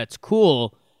good, that's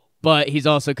cool. But he's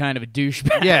also kind of a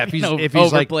douchebag. Yeah, if he's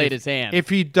overplayed his hand. If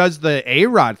he does the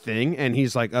A-Rod thing and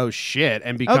he's like, oh shit,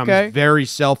 and becomes very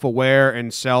self-aware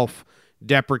and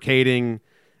self-deprecating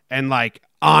and like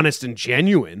honest and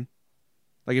genuine,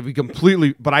 like if he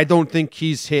completely. But I don't think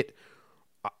he's hit.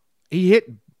 He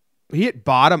hit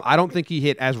bottom. I don't think he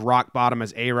hit as rock bottom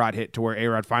as A-Rod hit to where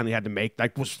A-Rod finally had to make,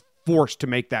 like, was forced to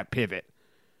make that pivot.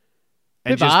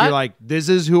 And just be like, this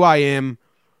is who I am.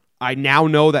 I now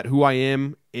know that who I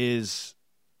am is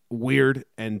weird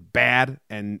and bad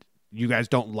and you guys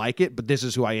don't like it, but this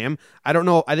is who I am. I don't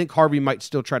know. I think Harvey might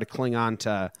still try to cling on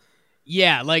to.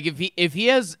 Yeah, like if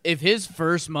his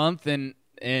first month in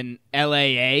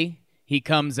LAA, he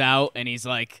comes out and he's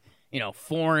like,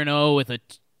 4-0 with a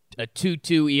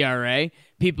 2.2 ERA,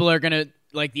 people are going to,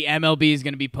 like, the MLB is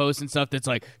going to be posting stuff that's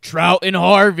like, Trout and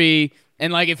Harvey.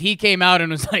 And, like, if he came out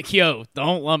and was like, yo,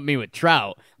 don't lump me with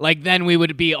Trout, like, then we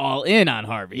would be all in on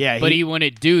Harvey. Yeah, but he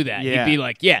wouldn't do that. Yeah. He'd be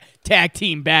like, yeah, tag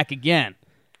team back again.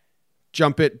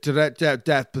 Jump it to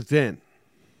that, but then.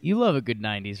 You love a good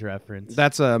 90s reference.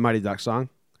 That's a Mighty Duck song.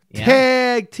 Yeah.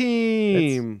 Tag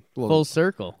team. Full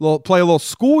circle. Play a little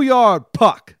schoolyard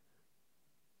puck.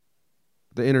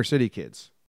 The inner city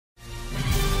kids.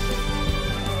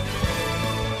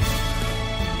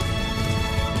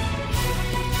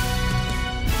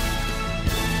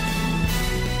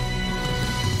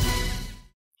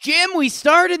 Jim, we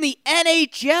start in the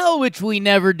NHL, which we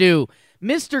never do.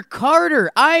 Mr.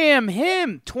 Carter, I am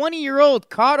him.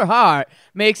 20-year-old Carter Hart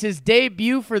makes his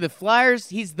debut for the Flyers.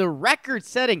 He's the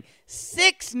record-setting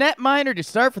 6th netminder to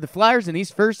start for the Flyers in these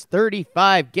first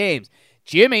 35 games.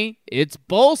 Jimmy, it's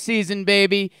bowl season,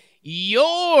 baby.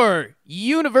 Your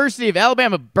University of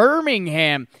Alabama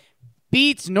Birmingham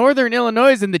beats Northern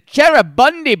Illinois in the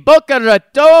Cheribundi Boca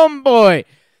Raton, boy.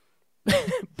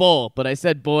 Bull, but I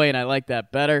said boy, and I like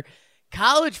that better.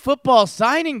 college football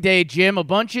signing day, Jim. A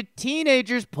bunch of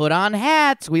teenagers put on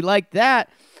hats. We like that.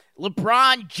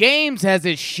 LeBron James has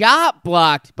his shot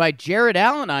blocked by Jared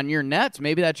Allen on your Nets.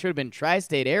 Maybe that should have been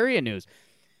tri-state area news.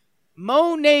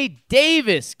 Monet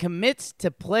Davis commits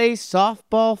to play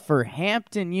softball for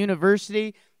Hampton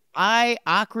University. I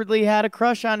awkwardly had a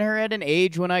crush on her at an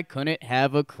age when I couldn't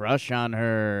have a crush on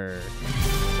her.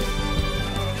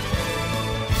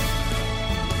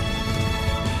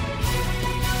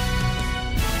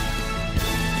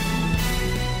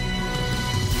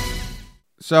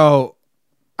 So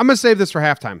I'm going to save this for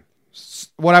halftime.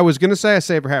 What I was going to say, I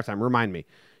saved for halftime. Remind me.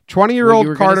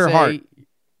 20-year-old Carter Hart.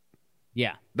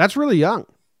 Yeah. That's really young.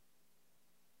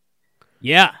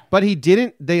 Yeah. But he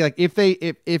didn't. They like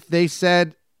if they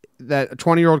said that a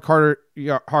 20-year-old Carter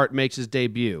Hart makes his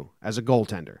debut as a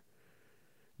goaltender,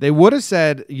 they would have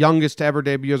said youngest to ever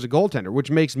debut as a goaltender,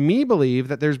 which makes me believe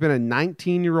that there's been a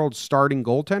 19-year-old starting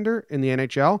goaltender in the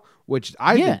NHL, which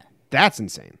I think that's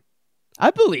insane. I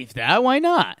believe that. Why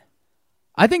not?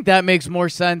 I think that makes more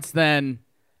sense than,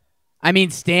 I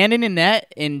mean, standing in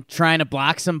net and trying to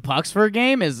block some pucks for a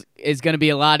game is going to be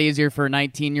a lot easier for a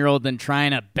 19-year-old than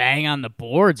trying to bang on the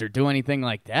boards or do anything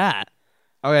like that.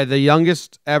 Okay, the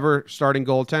youngest ever starting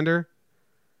goaltender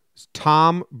is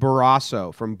Tom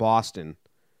Barrasso from Boston.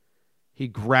 He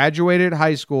graduated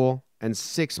high school and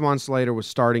 6 months later was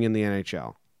starting in the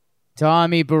NHL.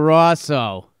 Tommy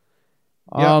Barrasso.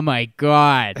 Yeah. Oh, my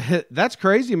God. That's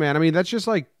crazy, man. I mean, that's just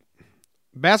like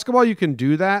basketball. You can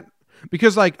do that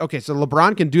because, like, okay, so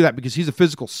LeBron can do that because he's a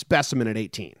physical specimen at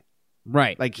 18.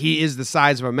 Right. Like, he is the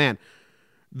size of a man.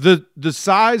 The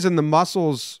size and the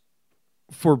muscles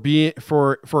for a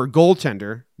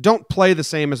goaltender don't play the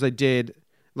same as they did.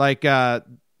 Like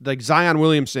Zion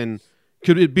Williamson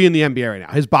could be in the NBA right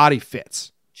now. His body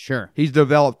fits. Sure. He's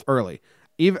developed early.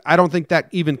 I don't think that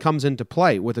even comes into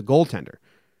play with a goaltender.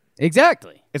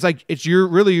 Exactly. It's like it's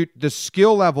really the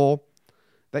skill level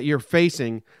that you're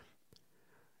facing.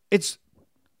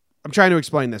 I'm trying to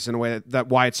explain this in a way that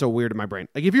why it's so weird in my brain.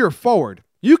 Like if you're a forward,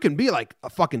 you can be like a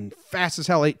fucking fast as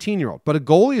hell 18-year-old, but a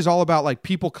goalie is all about like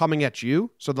people coming at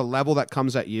you, so the level that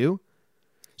comes at you.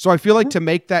 So I feel like to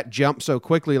make that jump so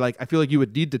quickly, like I feel like you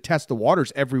would need to test the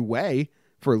waters every way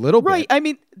for a little bit. Right. I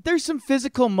mean, there's some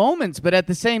physical moments, but at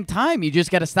the same time, you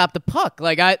just got to stop the puck.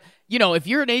 Like if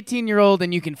you're an 18-year-old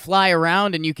and you can fly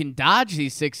around and you can dodge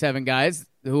these 6'7" guys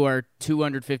who are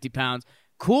 250 pounds,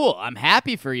 cool. I'm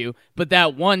happy for you. But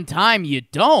that one time you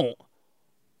don't,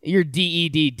 you're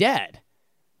DED dead.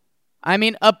 I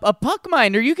mean, a puck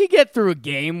minder, you could get through a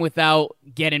game without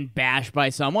getting bashed by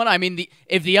someone. I mean,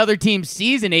 if the other team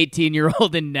sees an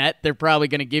 18-year-old in net, they're probably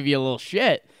going to give you a little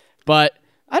shit. But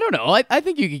I don't know. I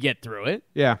think you could get through it.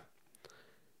 Yeah.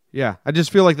 Yeah. I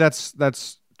just feel like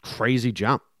that's crazy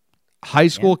jump. High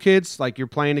school kids, like you're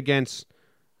playing against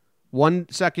 1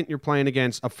 second, you're playing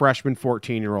against a freshman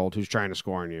 14-year-old who's trying to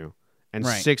score on you. And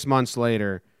 6 months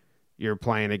later, you're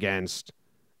playing against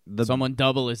someone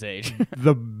double his age.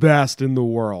 the best in the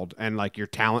world. And like your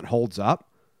talent holds up.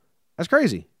 That's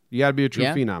crazy. You got to be a true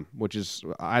phenom, which is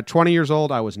at 20 years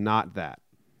old, I was not that.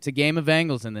 It's a game of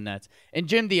angles in the Nets. And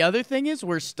Jim, the other thing is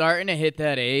we're starting to hit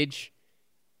that age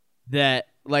that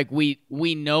like we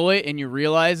know it and you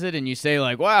realize it and you say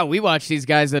like, wow, we watch these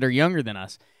guys that are younger than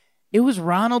us. It was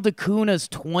Ronald Acuna's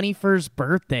 21st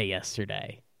birthday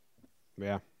yesterday.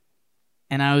 Yeah.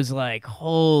 And I was like,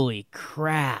 holy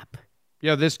crap.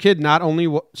 Yeah, this kid not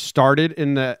only started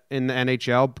in the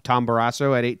NHL, Tom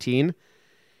Barrasso at 18,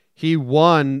 he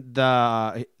won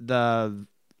the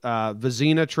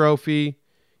Vezina Trophy.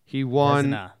 He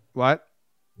won what?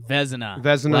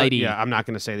 Vezina. Lady. Yeah, I'm not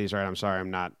going to say these right. I'm sorry.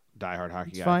 I'm not a diehard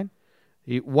hockey guy. It's fine.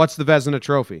 What's the Vezina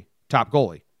Trophy? Top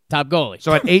goalie. Top goalie.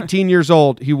 So at 18 years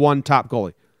old, he won top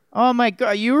goalie. Oh, my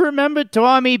God. You remember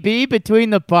Tommy B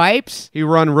between the pipes? He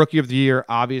won Rookie of the Year,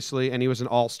 obviously, and he was an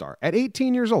all-star. At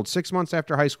 18 years old, 6 months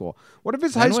after high school. What if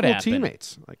his high school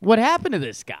teammates? Like, what happened to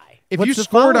this guy? If you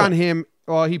scored on him,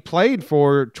 well, he played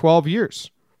for 12 years.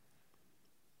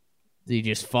 Did he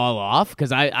just fall off?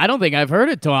 Because I don't think I've heard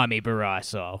of Tommy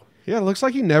Barrasso. Yeah, it looks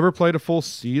like he never played a full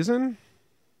season.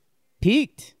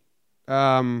 Peaked.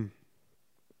 But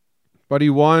he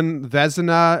won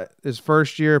Vezina his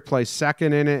first year, placed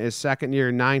second in it. His second year,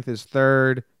 ninth. His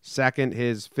third, second,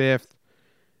 his fifth.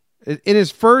 In his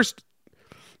first,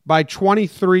 by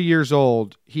 23 years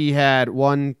old, he had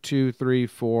 7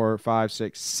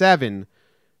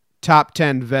 top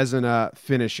 10 Vezina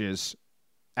finishes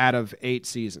out of 8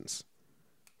 seasons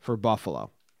for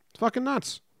Buffalo. It's fucking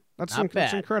nuts. That's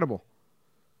incredible.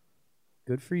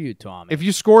 Good for you, Tommy. If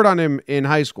you scored on him in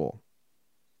high school,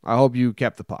 I hope you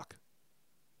kept the puck.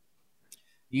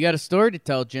 You got a story to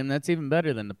tell, Jim. That's even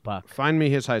better than the puck. Find me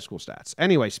his high school stats.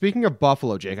 Anyway, speaking of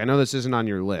Buffalo, Jake, I know this isn't on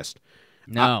your list.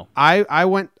 No. I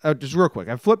went, just real quick,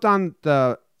 I flipped on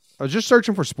I was just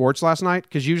searching for sports last night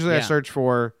because usually I search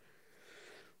for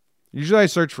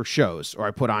shows or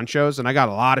I put on shows, and I got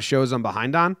a lot of shows I'm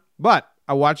behind on. But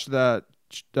I watched the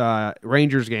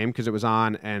Rangers game because it was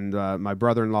on, and my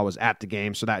brother-in-law was at the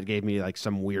game, so that gave me like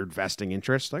some weird vesting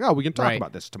interest. Like, oh, we can talk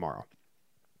about this tomorrow.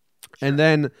 Sure.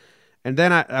 And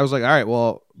then I was like, all right,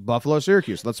 well,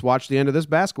 Buffalo-Syracuse, let's watch the end of this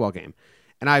basketball game.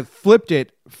 And I flipped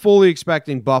it, fully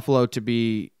expecting Buffalo to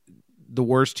be the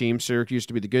worst team, Syracuse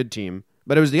to be the good team.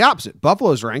 But it was the opposite.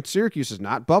 Buffalo's ranked, Syracuse is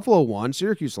not. Buffalo won,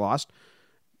 Syracuse lost.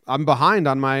 I'm behind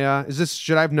on my.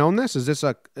 Should I have known this? Is this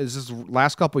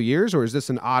last couple of years, or is this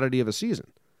an oddity of a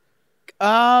season?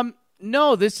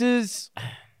 No, this is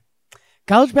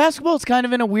college basketball. Is kind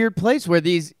of in a weird place where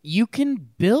you can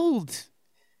build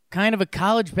kind of a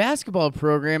college basketball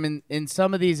program in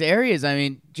some of these areas. I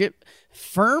mean,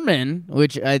 Furman,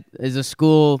 which is a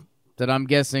school that I'm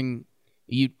guessing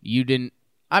you didn't.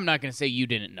 I'm not going to say you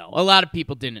didn't know. A lot of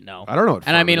people didn't know. I don't know what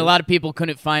and I mean, is. A lot of people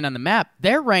couldn't find on the map.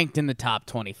 They're ranked in the top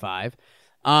 25.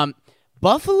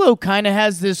 Buffalo kind of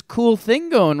has this cool thing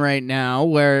going right now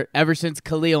where ever since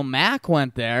Khalil Mack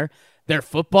went there, their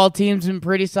football team's been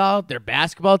pretty solid. Their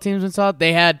basketball team's been solid.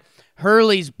 They had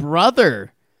Hurley's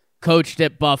brother coached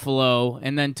at Buffalo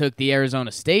and then took the Arizona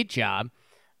State job.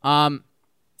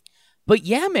 But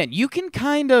yeah, man, you can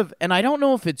kind of, and I don't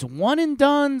know if it's one and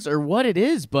dones or what it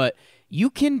is, but you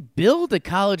can build a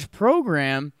college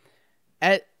program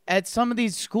at some of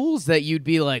these schools that you'd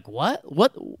be like, what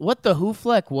the who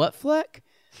fleck, what fleck?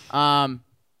 So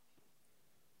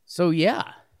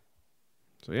yeah.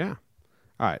 All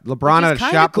right. LeBron had a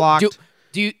shot cool. blocked.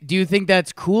 Do you think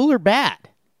that's cool or bad?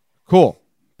 Cool.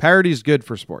 Parody's good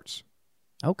for sports.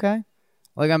 Okay.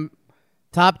 Like I'm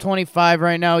top 25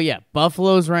 right now. Yeah.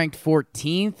 Buffalo's ranked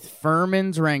 14th.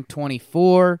 Furman's ranked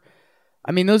 24.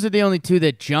 I mean, those are the only two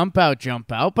that jump out.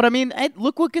 But I mean,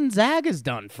 look what Gonzaga's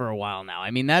done for a while now.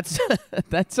 I mean, that's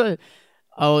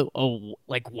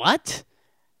like what?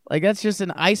 Like that's just an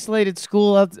isolated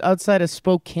school outside of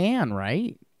Spokane,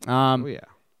 right? Oh yeah.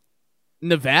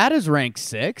 Nevada's ranked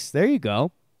 6. There you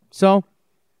go. So, all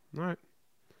right.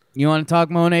 You want to talk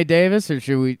Monet Davis, or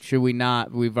should we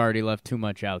not? We've already left too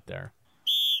much out there.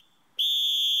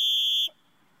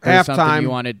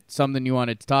 Halftime. Something you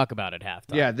wanted to talk about at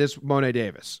halftime. Yeah, this Monet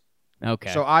Davis.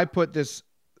 Okay. So I put this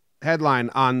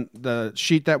headline on the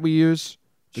sheet that we use,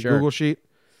 the Sure. Google sheet,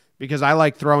 because I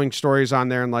like throwing stories on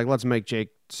there and like, let's make Jake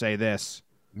say this.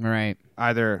 Right.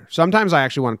 Sometimes I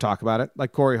actually want to talk about it,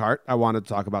 like Corey Hart. I wanted to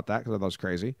talk about that because I thought it was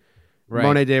crazy. Right.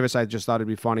 Monet Davis, I just thought it'd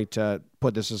be funny to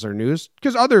put this as our news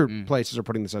because other places are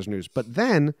putting this as news. But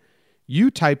then you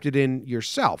typed it in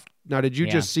yourself. Now, did you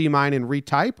just see mine and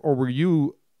retype, or were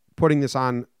you putting this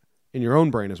on in your own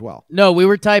brain as well? No, we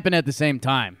were typing at the same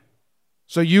time.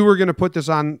 So you were going to put this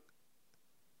on?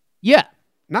 Yeah.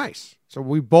 Nice. So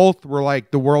we both were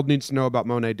like, the world needs to know about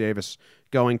Monet Davis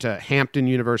going to Hampton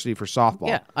University for softball.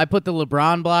 Yeah. I put the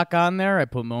LeBron block on there. I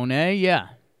put Monet. Yeah.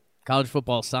 College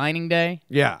football signing day.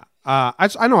 Yeah.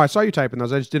 I know. I saw you typing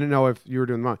those. I just didn't know if you were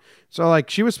doing mine. So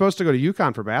like, she was supposed to go to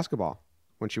UConn for basketball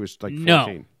when she was like 14.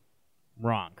 No.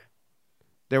 Wrong.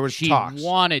 There was She talks.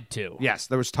 wanted to. Yes,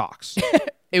 there was talks.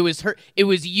 It was her. It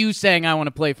was you saying I want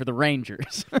to play for the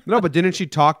Rangers. No, but didn't she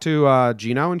talk to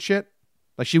Gino and shit?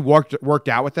 Like she worked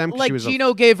out with them. 'Cause Like she was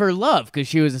Gino gave her love because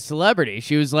she was a celebrity.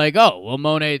 She was like, "Oh, well,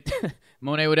 Monet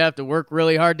would have to work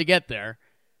really hard to get there."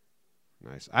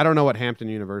 Nice. I don't know what Hampton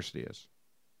University is.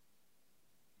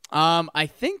 I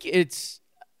think it's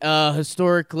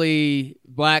historically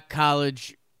black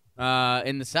college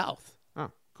in the South.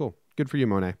 Oh, cool. Good for you,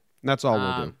 Monet. That's all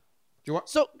we'll do. Do you want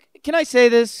So, can I say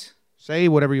this? say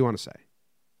whatever you want to say?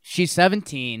 She's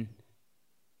 17.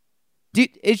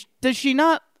 Is she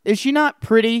not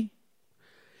pretty?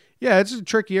 Yeah, it's a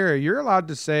tricky area. You're allowed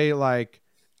to say like,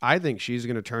 I think she's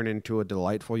going to turn into a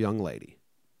delightful young lady.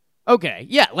 Okay,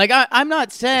 yeah. Like I'm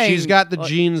not saying She's got the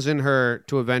genes in her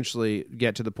to eventually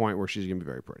get to the point where she's going to be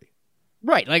very pretty.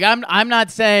 right. Like I'm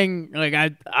not saying like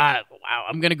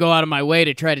I'm gonna go out of my way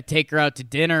to try to take her out to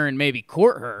dinner and maybe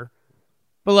court her.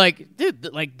 But like,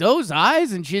 dude, like those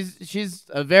eyes, and she's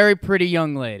a very pretty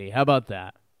young lady. How about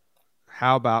that?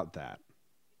 How about that?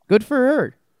 Good for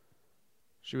her.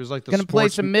 She was like the Gonna play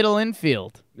sports- some middle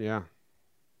infield. Yeah.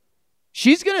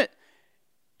 She's gonna.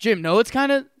 Jim, no, it's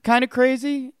kind of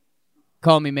crazy.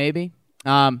 Call me maybe.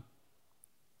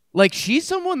 Like she's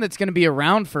someone that's gonna be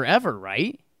around forever,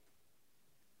 right?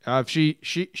 She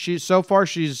so far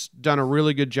she's done a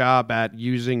really good job at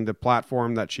using the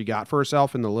platform that she got for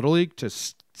herself in the Little League to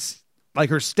like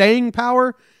her staying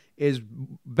power is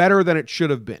better than it should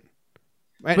have been.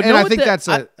 And But know I what think the- that's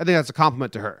I think that's a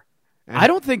compliment to her. And I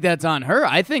don't think that's on her.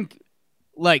 I think,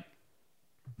 like,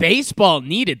 baseball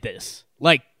needed this.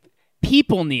 Like,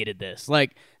 people needed this.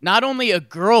 Like, not only a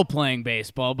girl playing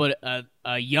baseball, but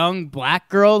a young black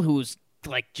girl who's,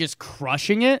 like, just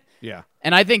crushing it. Yeah.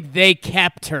 And I think they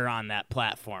kept her on that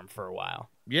platform for a while.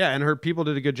 Yeah, and her people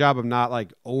did a good job of not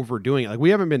like overdoing it. Like we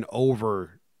haven't been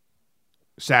over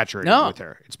saturated No. with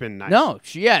her. It's been nice. No,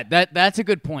 that's a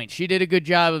good point. She did a good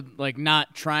job of, like,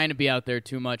 not trying to be out there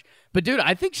too much. But, dude,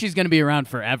 I think she's going to be around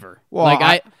forever. Well,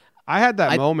 like, I had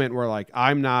that moment where like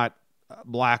I'm not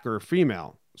black or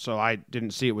female, so I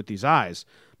didn't see it with these eyes.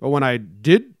 But when I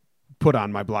did put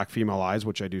on my black female eyes,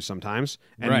 which I do sometimes,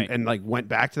 and Right. and like went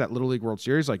back to that Little League World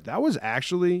Series, like that was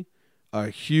actually a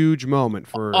huge moment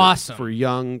for Awesome. for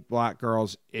young black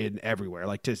girls in everywhere.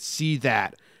 Like to see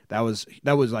that was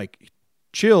like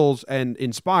chills and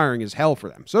inspiring as hell for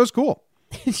them. So it was cool.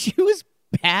 she was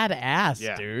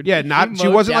badass, dude. Yeah, she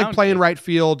mowed wasn't like down playing kids. right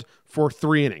field for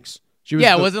 3 innings. She was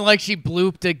Yeah, it the- wasn't like she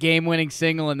blooped a game-winning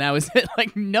single and that was it.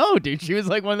 Like, no, dude, she was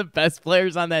like one of the best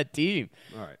players on that team.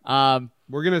 All right. So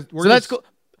We're that's cool.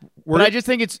 we're- But I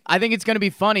think it's going to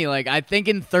be funny. Like, I think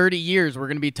in 30 years we're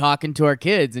going to be talking to our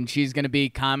kids and she's going to be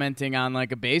commenting on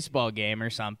like a baseball game or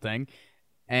something,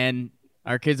 and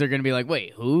our kids are going to be like,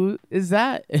 "Wait, who is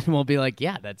that?" And we'll be like,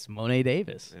 "Yeah, that's Monet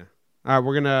Davis." Yeah. All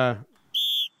right,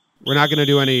 we're not gonna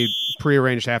do any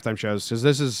prearranged halftime shows because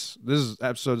this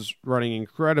episode's running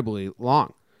incredibly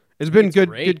long. It's been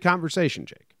great. good conversation,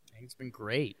 Jake. I think it's been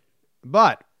great.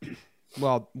 But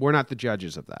well, we're not the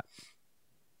judges of that.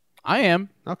 I am.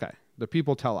 Okay, the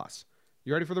people tell us.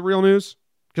 You ready for the real news?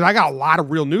 Because I got a lot of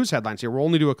real news headlines here. We'll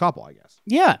only do a couple, I guess.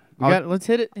 Yeah, let's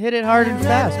hit it hard and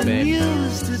fast, babe.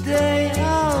 News today,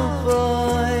 oh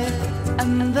boy.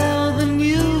 And though the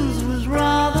news was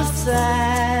rather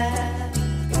sad,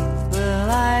 well,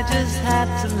 I just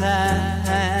had to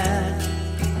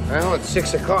laugh. Well, it's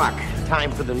 6 o'clock.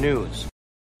 Time for the news.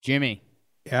 Jimmy.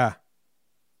 Yeah.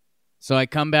 So I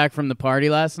come back from the party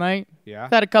last night. Yeah.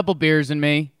 Had a couple beers in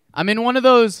me. I'm in one of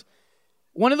those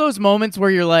moments where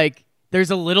you're like,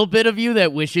 there's a little bit of you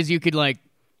that wishes you could like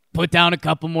put down a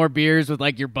couple more beers with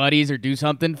like your buddies or do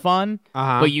something fun,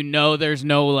 Uh-huh. but you know there's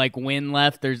no like win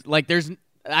left.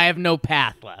 I have no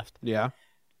path left. Yeah.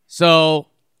 So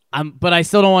but I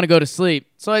still don't want to go to sleep.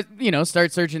 So I,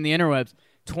 start searching the interwebs.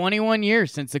 21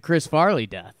 years since the Chris Farley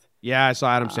death. Yeah, I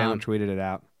saw Adam Sandler tweeted it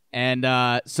out. And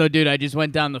so, dude, I just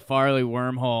went down the Farley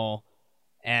wormhole,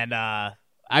 and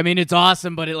I mean, it's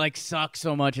awesome, but it like sucks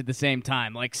so much at the same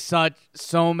time. Like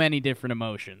so many different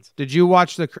emotions. Did you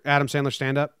watch the Adam Sandler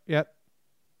stand-up yet?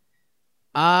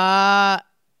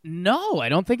 No, I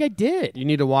don't think I did. You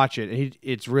need to watch it.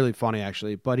 It's really funny,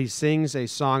 actually. But he sings a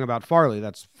song about Farley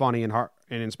that's funny and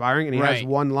inspiring, and he has Right.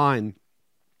 one line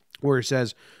where he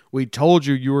says, "We told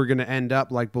you were going to end up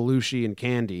like Belushi and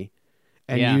Candy,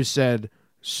 and Yeah. you said,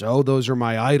 so those are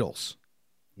my idols."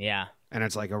 Yeah. And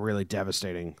it's like a really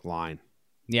devastating line.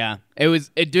 Yeah. It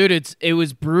was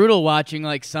brutal watching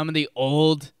like some of the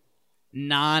old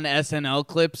non-SNL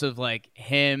clips of like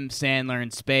him, Sandler,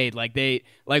 and Spade. Like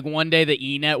one day the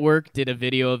E! Network did a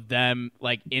video of them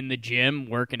like in the gym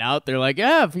working out. They're like,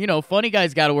 yeah, funny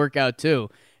guys got to work out too.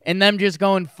 And them just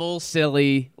going full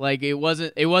silly. Like it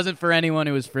wasn't for anyone,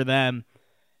 it was for them.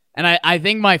 And I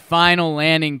think my final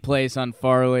landing place on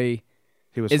Farley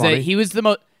He was is funny. that he was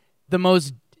the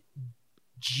most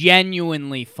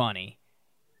genuinely funny.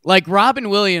 Like Robin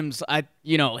Williams,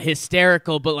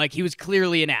 hysterical, but like he was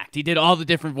clearly an act. He did all the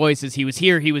different voices. He was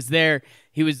here, he was there,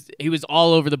 he was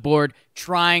all over the board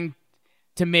trying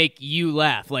to make you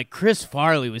laugh. Like Chris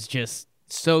Farley was just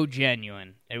so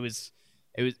genuine. It was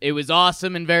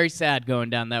awesome and very sad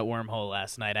going down that wormhole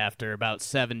last night after about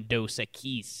 7 Dos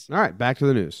Equis. All right, back to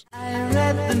the news. I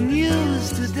read the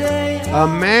news today. A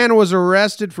man was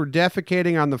arrested for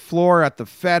defecating on the floor at the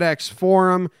FedEx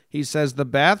Forum. He says the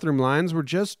bathroom lines were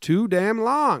just too damn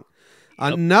long.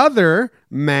 Yep. Another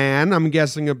man, I'm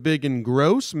guessing a big and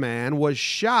gross man, was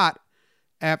shot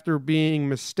after being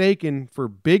mistaken for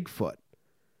Bigfoot.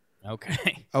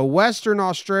 Okay. A Western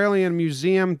Australian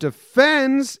museum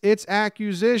defends its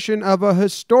accusation of a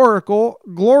historical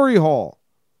glory hole.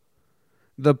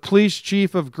 The police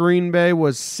chief of Green Bay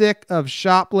was sick of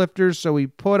shoplifters, so he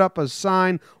put up a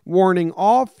sign warning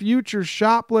all future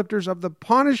shoplifters of the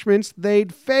punishments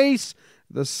they'd face.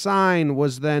 The sign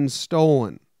was then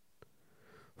stolen.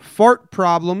 Fart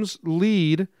problems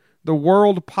lead the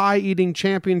World Pie Eating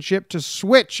Championship to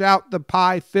switch out the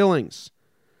pie fillings.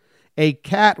 A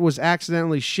cat was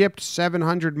accidentally shipped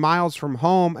 700 miles from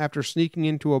home after sneaking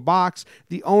into a box.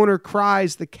 The owner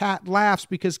cries, the cat laughs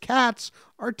because cats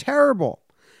are terrible.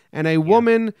 And a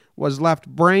woman was left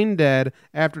brain dead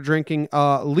after drinking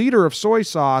a liter of soy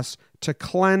sauce to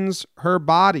cleanse her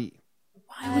body.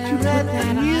 Why would you put that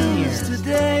on here?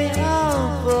 Today,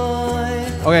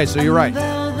 oh boy. Okay, so you're right.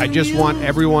 I just want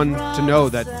everyone to know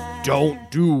that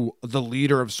don't do the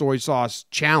liter of soy sauce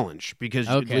challenge because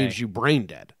it leaves you brain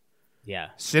dead. Yeah.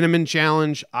 Cinnamon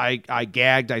challenge, I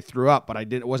gagged, I threw up,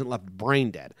 but it wasn't left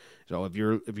brain dead. So if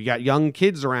you got young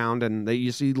kids around and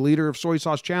you see liter of soy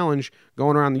sauce challenge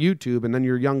going around the YouTube, and then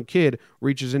your young kid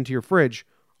reaches into your fridge,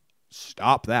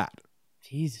 stop that.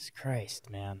 Jesus Christ,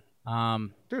 man.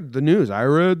 Dude, the news. I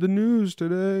read the news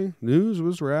today. News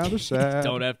was rather sad.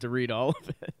 Don't have to read all of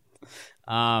it.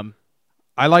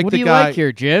 I like what the do you guy. like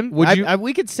here, Jim?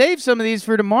 We could save some of these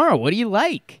for tomorrow. What do you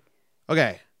like?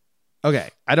 Okay.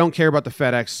 I don't care about the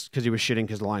FedEx because he was shitting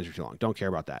because the lines were too long. Don't care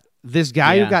about that. This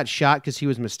guy who got shot because he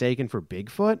was mistaken for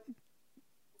Bigfoot?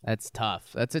 That's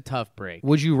tough. That's a tough break.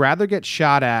 Would you rather get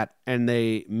shot at and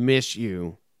they miss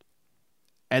you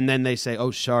and then they say,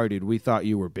 oh, sorry, dude, we thought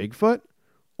you were Bigfoot?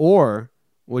 Or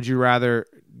would you rather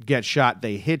get shot,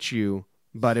 they hit you,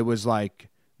 but it was like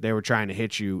they were trying to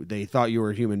hit you. They thought you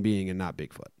were a human being and not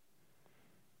Bigfoot?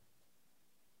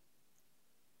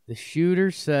 The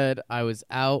shooter said I was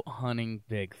out hunting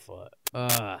Bigfoot.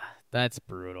 That's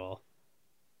brutal.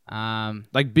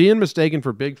 Like being mistaken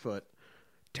for Bigfoot,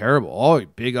 terrible. Oh,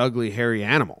 big, ugly, hairy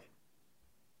animal.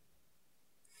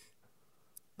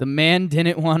 The man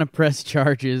didn't want to press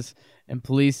charges, and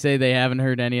police say they haven't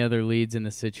heard any other leads in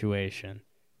the situation.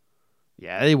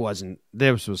 Yeah, it wasn't.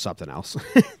 This was something else.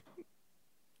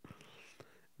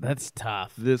 That's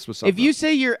tough. This was something If you else.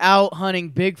 say you're out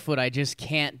hunting Bigfoot, I just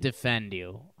can't defend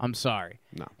you. I'm sorry.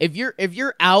 No. If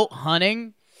you're out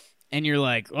hunting and you're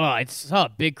like, oh, I saw a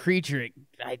big creature.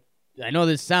 I know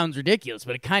this sounds ridiculous,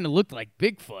 but it kind of looked like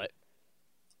Bigfoot.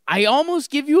 I almost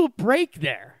give you a break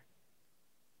there.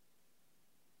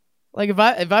 Like if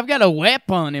I've got a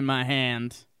weapon in my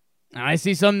hand and I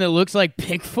see something that looks like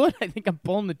Bigfoot, I think I'm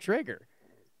pulling the trigger.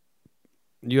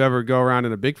 You ever go around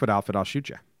in a Bigfoot outfit, I'll shoot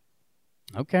you.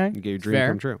 Okay. And get your dream Fair.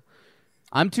 come true.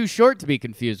 I'm too short to be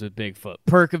confused with Bigfoot.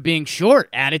 Perk of being short,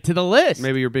 add it to the list.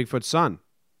 Maybe you're Bigfoot's son.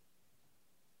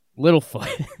 Littlefoot.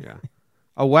 Yeah.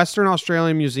 A Western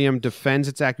Australian museum defends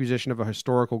its accusation of a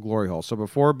historical glory hole. So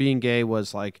before being gay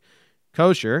was like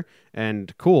kosher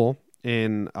and cool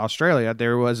in Australia,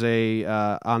 there was a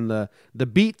on the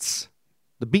beats,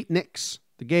 the beatniks,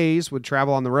 the gays would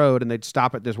travel on the road and they'd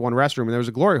stop at this one restroom and there was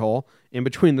a glory hole in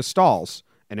between the stalls,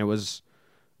 and it was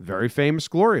a very famous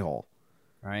glory hole.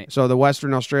 Right. So the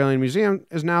Western Australian Museum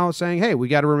is now saying, hey, we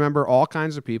got to remember all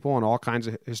kinds of people and all kinds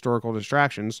of historical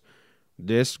distractions.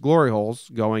 This glory hole's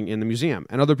going in the museum.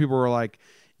 And other people were like,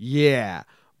 yeah,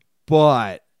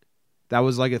 but that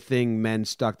was like a thing men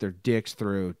stuck their dicks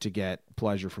through to get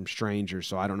pleasure from strangers.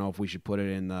 So I don't know if we should put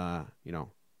it in the,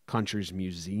 country's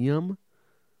museum.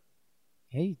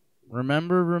 Hey,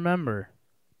 remember.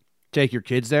 Take your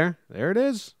kids there. There it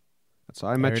is. That's how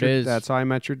I met That's how I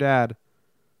met your dad.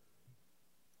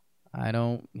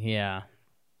 Yeah.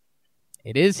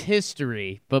 It is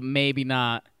history, but maybe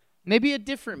not. Maybe a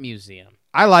different museum.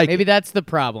 I like Maybe it. that's the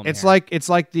problem. It's here.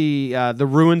 like the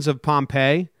ruins of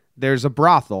Pompeii. There's a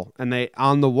brothel, and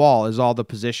on the wall is all the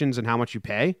positions and how much you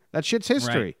pay. That shit's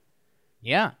history. Right.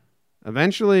 Yeah.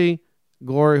 Eventually,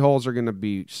 glory holes are going to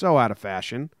be so out of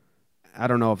fashion. I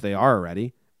don't know if they are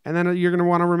already. And then you're going to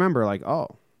want to remember, like,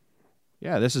 oh,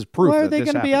 yeah, this is proof. Why are that they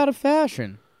going to be out of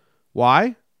fashion?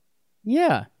 Why?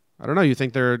 Yeah. I don't know. You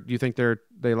think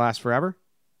they last forever?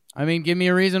 I mean, give me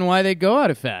a reason why they go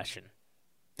out of fashion.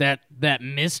 That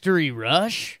mystery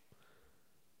rush?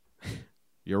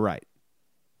 You're right.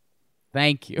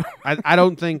 Thank you. I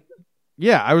don't think.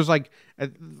 Yeah, I was like,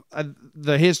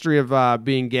 the history of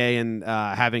being gay and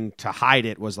having to hide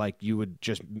it was like you would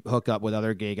just hook up with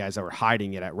other gay guys that were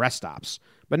hiding it at rest stops.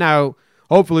 But now,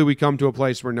 hopefully, we come to a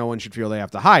place where no one should feel they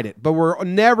have to hide it. But we're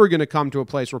never going to come to a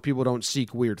place where people don't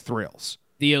seek weird thrills.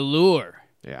 The allure.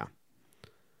 Yeah.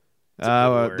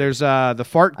 There's the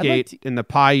Fartgate in the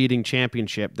pie eating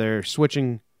championship. They're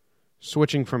switching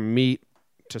from meat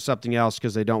to something else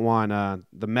because they don't want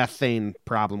the methane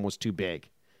problem was too big.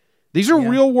 These are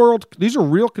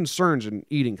real concerns in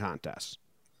eating contests.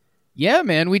 Yeah,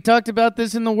 man, we talked about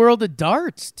this in the world of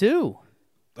darts too.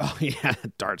 Oh yeah,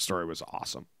 the dart story was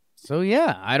awesome. So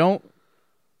yeah, I don't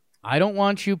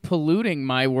want you polluting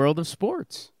my world of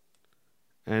sports.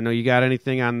 And you got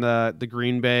anything on the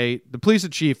Green Bay, the police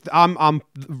chief? I'm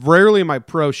rarely am I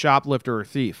pro shoplifter or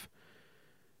thief,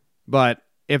 but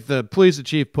if the police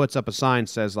chief puts up a sign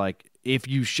says like, if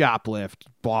you shoplift,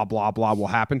 blah, blah, blah will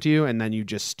happen to you, and then you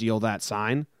just steal that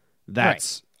sign,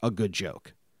 that's a good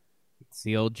joke. It's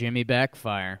the old Jimmy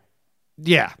backfire.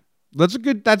 Yeah, that's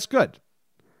good.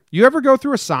 You ever go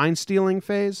through a sign stealing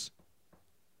phase?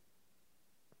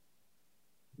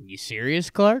 You serious,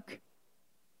 Clark?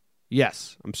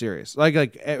 Yes, I'm serious.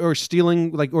 Like, or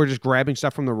stealing, like, or just grabbing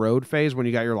stuff from the road phase when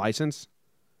you got your license?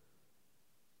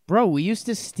 Bro, we used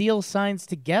to steal signs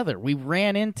together. We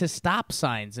ran into stop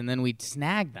signs, and then we'd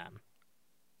snag them.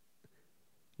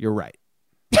 You're right.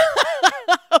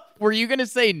 Were you going to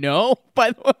say no,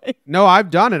 by the way? No, I've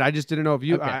done it. I just didn't know if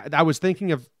you... Okay. I was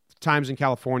thinking of times in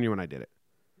California when I did it.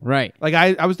 Right. Like,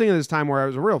 I was thinking of this time where I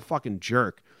was a real fucking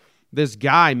jerk. This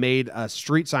guy made a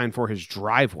street sign for his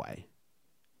driveway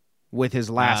with his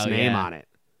last name on it.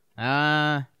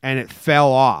 And it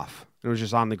fell off. It was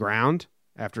just on the ground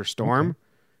after a storm. Okay.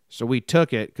 So we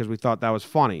took it because we thought that was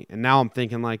funny. And now I'm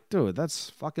thinking like, dude,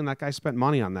 that guy spent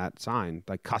money on that sign,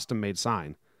 like custom-made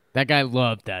sign. That guy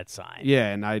loved that sign. Yeah,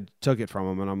 and I took it from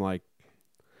him, and I'm like,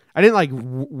 I didn't like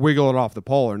wiggle it off the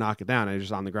pole or knock it down. I was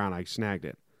just on the ground. I snagged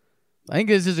it. I think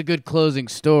this is a good closing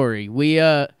story. We,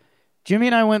 Jimmy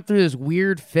and I went through this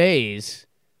weird phase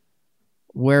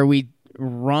where we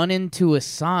run into a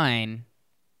sign.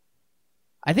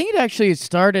 I think it actually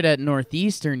started at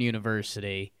Northeastern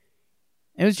University.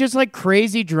 It was just like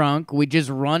crazy drunk. We just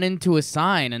run into a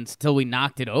sign until we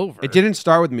knocked it over. It didn't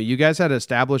start with me. You guys had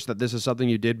established that this is something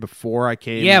you did before I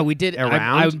came. Yeah, we did.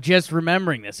 Around. I'm just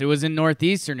remembering this. It was in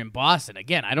Northeastern in Boston.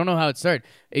 Again, I don't know how it started.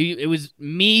 It was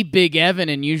me, Big Evan,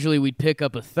 and usually we'd pick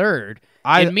up a third.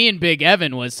 And me and Big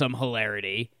Evan was some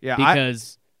hilarity. Yeah,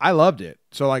 because I loved it.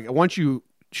 So like once you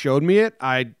showed me it,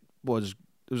 it was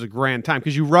a grand time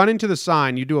because you run into the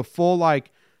sign, you do a full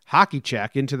like hockey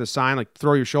check into the sign, like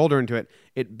throw your shoulder into it.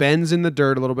 It bends in the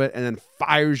dirt a little bit and then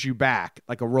fires you back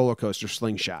like a roller coaster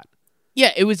slingshot.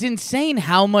 Yeah, it was insane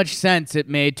how much sense it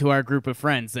made to our group of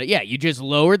friends that, yeah, you just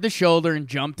lowered the shoulder and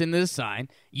jumped into the sign.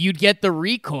 You'd get the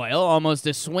recoil, almost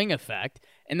a swing effect,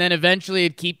 and then eventually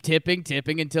it'd keep tipping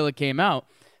until it came out.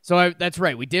 So that's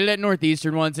right. We did it at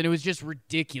Northeastern once, and it was just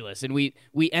ridiculous. And we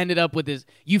ended up with this.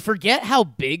 You forget how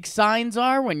big signs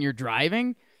are when you're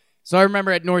driving. So I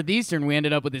remember at Northeastern, we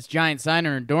ended up with this giant sign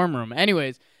in our dorm room.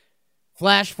 Anyways,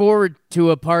 flash forward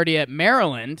to a party at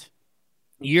Maryland.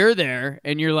 You're there,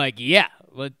 and you're like, yeah,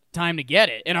 time to get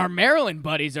it. And our Maryland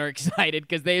buddies are excited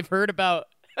because they've heard about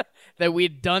that we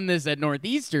had done this at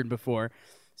Northeastern before.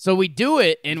 So we do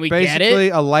it, and we get it. Basically,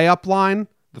 a layup line.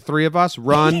 The three of us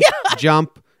run,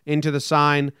 jump into the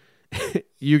sign.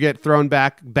 You get thrown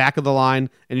back of the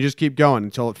line, and you just keep going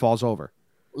until it falls over.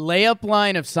 Layup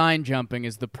line of sign jumping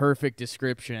is the perfect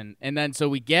description. And then so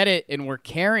we get it, and we're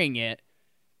carrying it,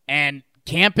 and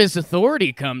campus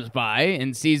authority comes by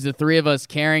and sees the three of us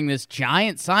carrying this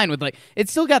giant sign with like,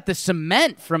 it's still got the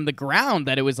cement from the ground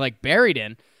that it was like buried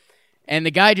in. And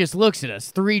the guy just looks at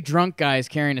us, three drunk guys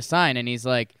carrying a sign, and he's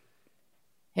like,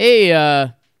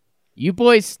 hey, you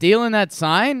boys stealing that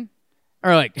sign?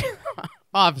 Or like,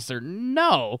 officer,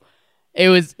 no. It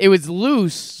was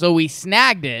loose, so we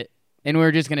snagged it, and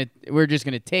we're just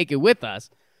gonna take it with us.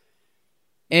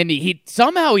 And he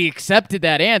somehow accepted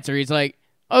that answer. He's like,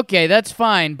 okay, that's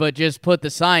fine, but just put the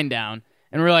sign down.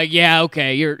 And we're like, yeah,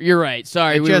 okay, you're right.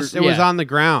 Sorry, it was on the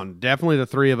ground. Definitely, the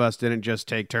three of us didn't just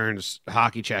take turns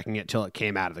hockey checking it till it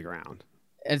came out of the ground.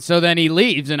 And so then he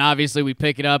leaves, and obviously we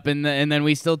pick it up, and then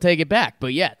we still take it back.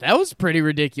 But yeah, that was a pretty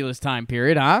ridiculous time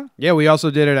period, huh? Yeah, we also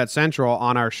did it at Central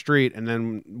on our street, and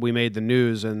then we made the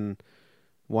news, and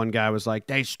one guy was like,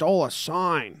 they stole a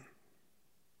sign.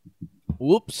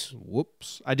 Whoops.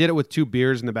 I did it with 2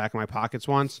 beers in the back of my pockets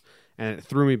once, and it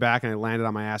threw me back, and I landed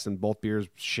on my ass, and both beers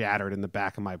shattered in the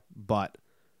back of my butt.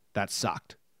 That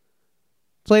sucked.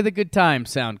 Play the good time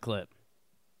sound clip.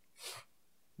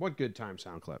 What good time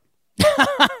sound clip?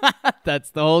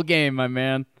 That's the whole game, my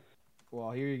man.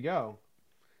 Well, here you go.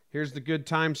 Here's the good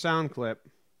time sound clip.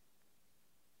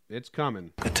 It's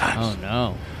coming. Good times. Oh,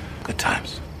 no. Good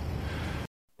times.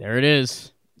 There it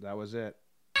is. That was it.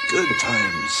 Good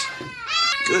times.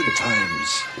 Good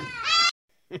times.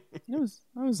 That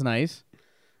was nice.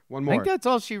 One more. I think that's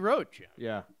all she wrote, Jim.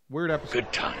 Yeah. Weird episode.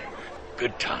 Good time.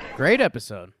 Good time. Great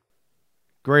episode.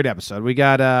 Great episode. We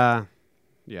got,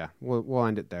 yeah, we'll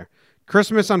end it there.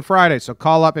 Christmas on Friday, so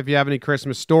call up if you have any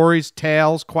Christmas stories,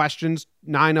 tales, questions,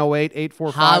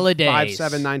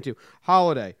 908-845-5792.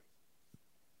 Holiday.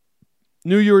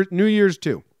 New Year's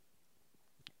too.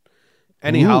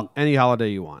 Any holiday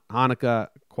you want. Hanukkah,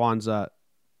 Kwanzaa,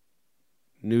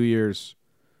 New Year's,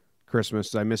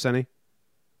 Christmas. Did I miss any?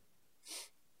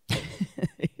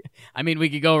 I mean,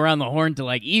 we could go around the horn to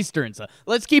like Easter and stuff.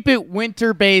 Let's keep it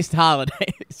winter-based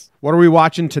holidays. What are we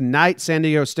watching tonight? San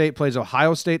Diego State plays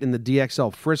Ohio State in the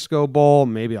DXL Frisco Bowl.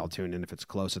 Maybe I'll tune in if it's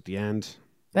close at the end.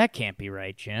 That can't be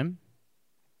right, Jim.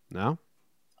 No?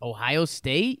 Ohio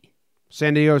State?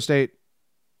 San Diego State.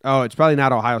 Oh, it's probably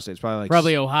not Ohio State. It's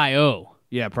probably Ohio.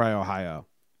 Yeah, probably Ohio.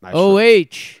 Nice.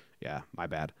 OH. Yeah, my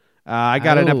bad. I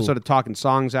got an episode of Talking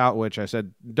Songs out, which I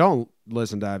said, don't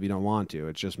listen to if you don't want to.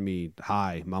 It's just me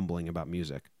mumbling about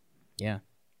music. Yeah.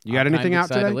 You got anything out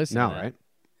today? No, right?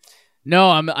 No,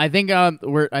 I think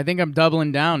I'm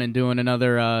doubling down and doing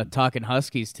another Talking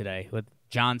Huskies today with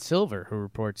John Silver, who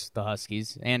reports the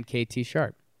Huskies, and KT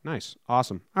Sharp. Nice.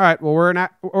 Awesome. All right. Well,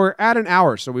 we're at an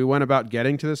hour, so we went about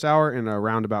getting to this hour in a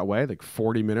roundabout way, like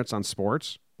 40 minutes on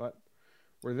sports. But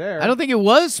we're there. I don't think it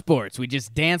was sports. We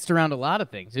just danced around a lot of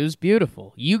things. It was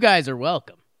beautiful. You guys are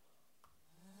welcome.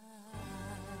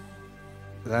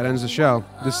 That ends the show.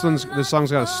 This song's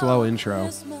got a slow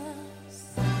intro.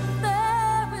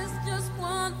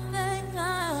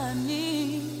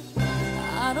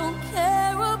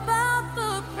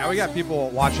 Now we got people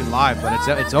watching live, but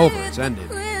it's over. It's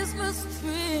ended.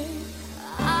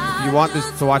 If you want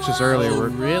to watch this earlier,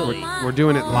 we're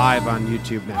doing it live on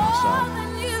YouTube now.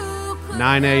 So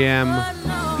 9 a.m.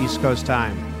 East Coast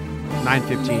time,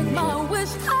 9:15 usually.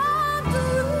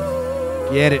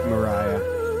 Get it, Mariah.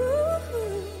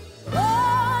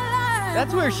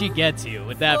 That's where she gets you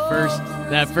with that first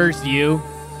you.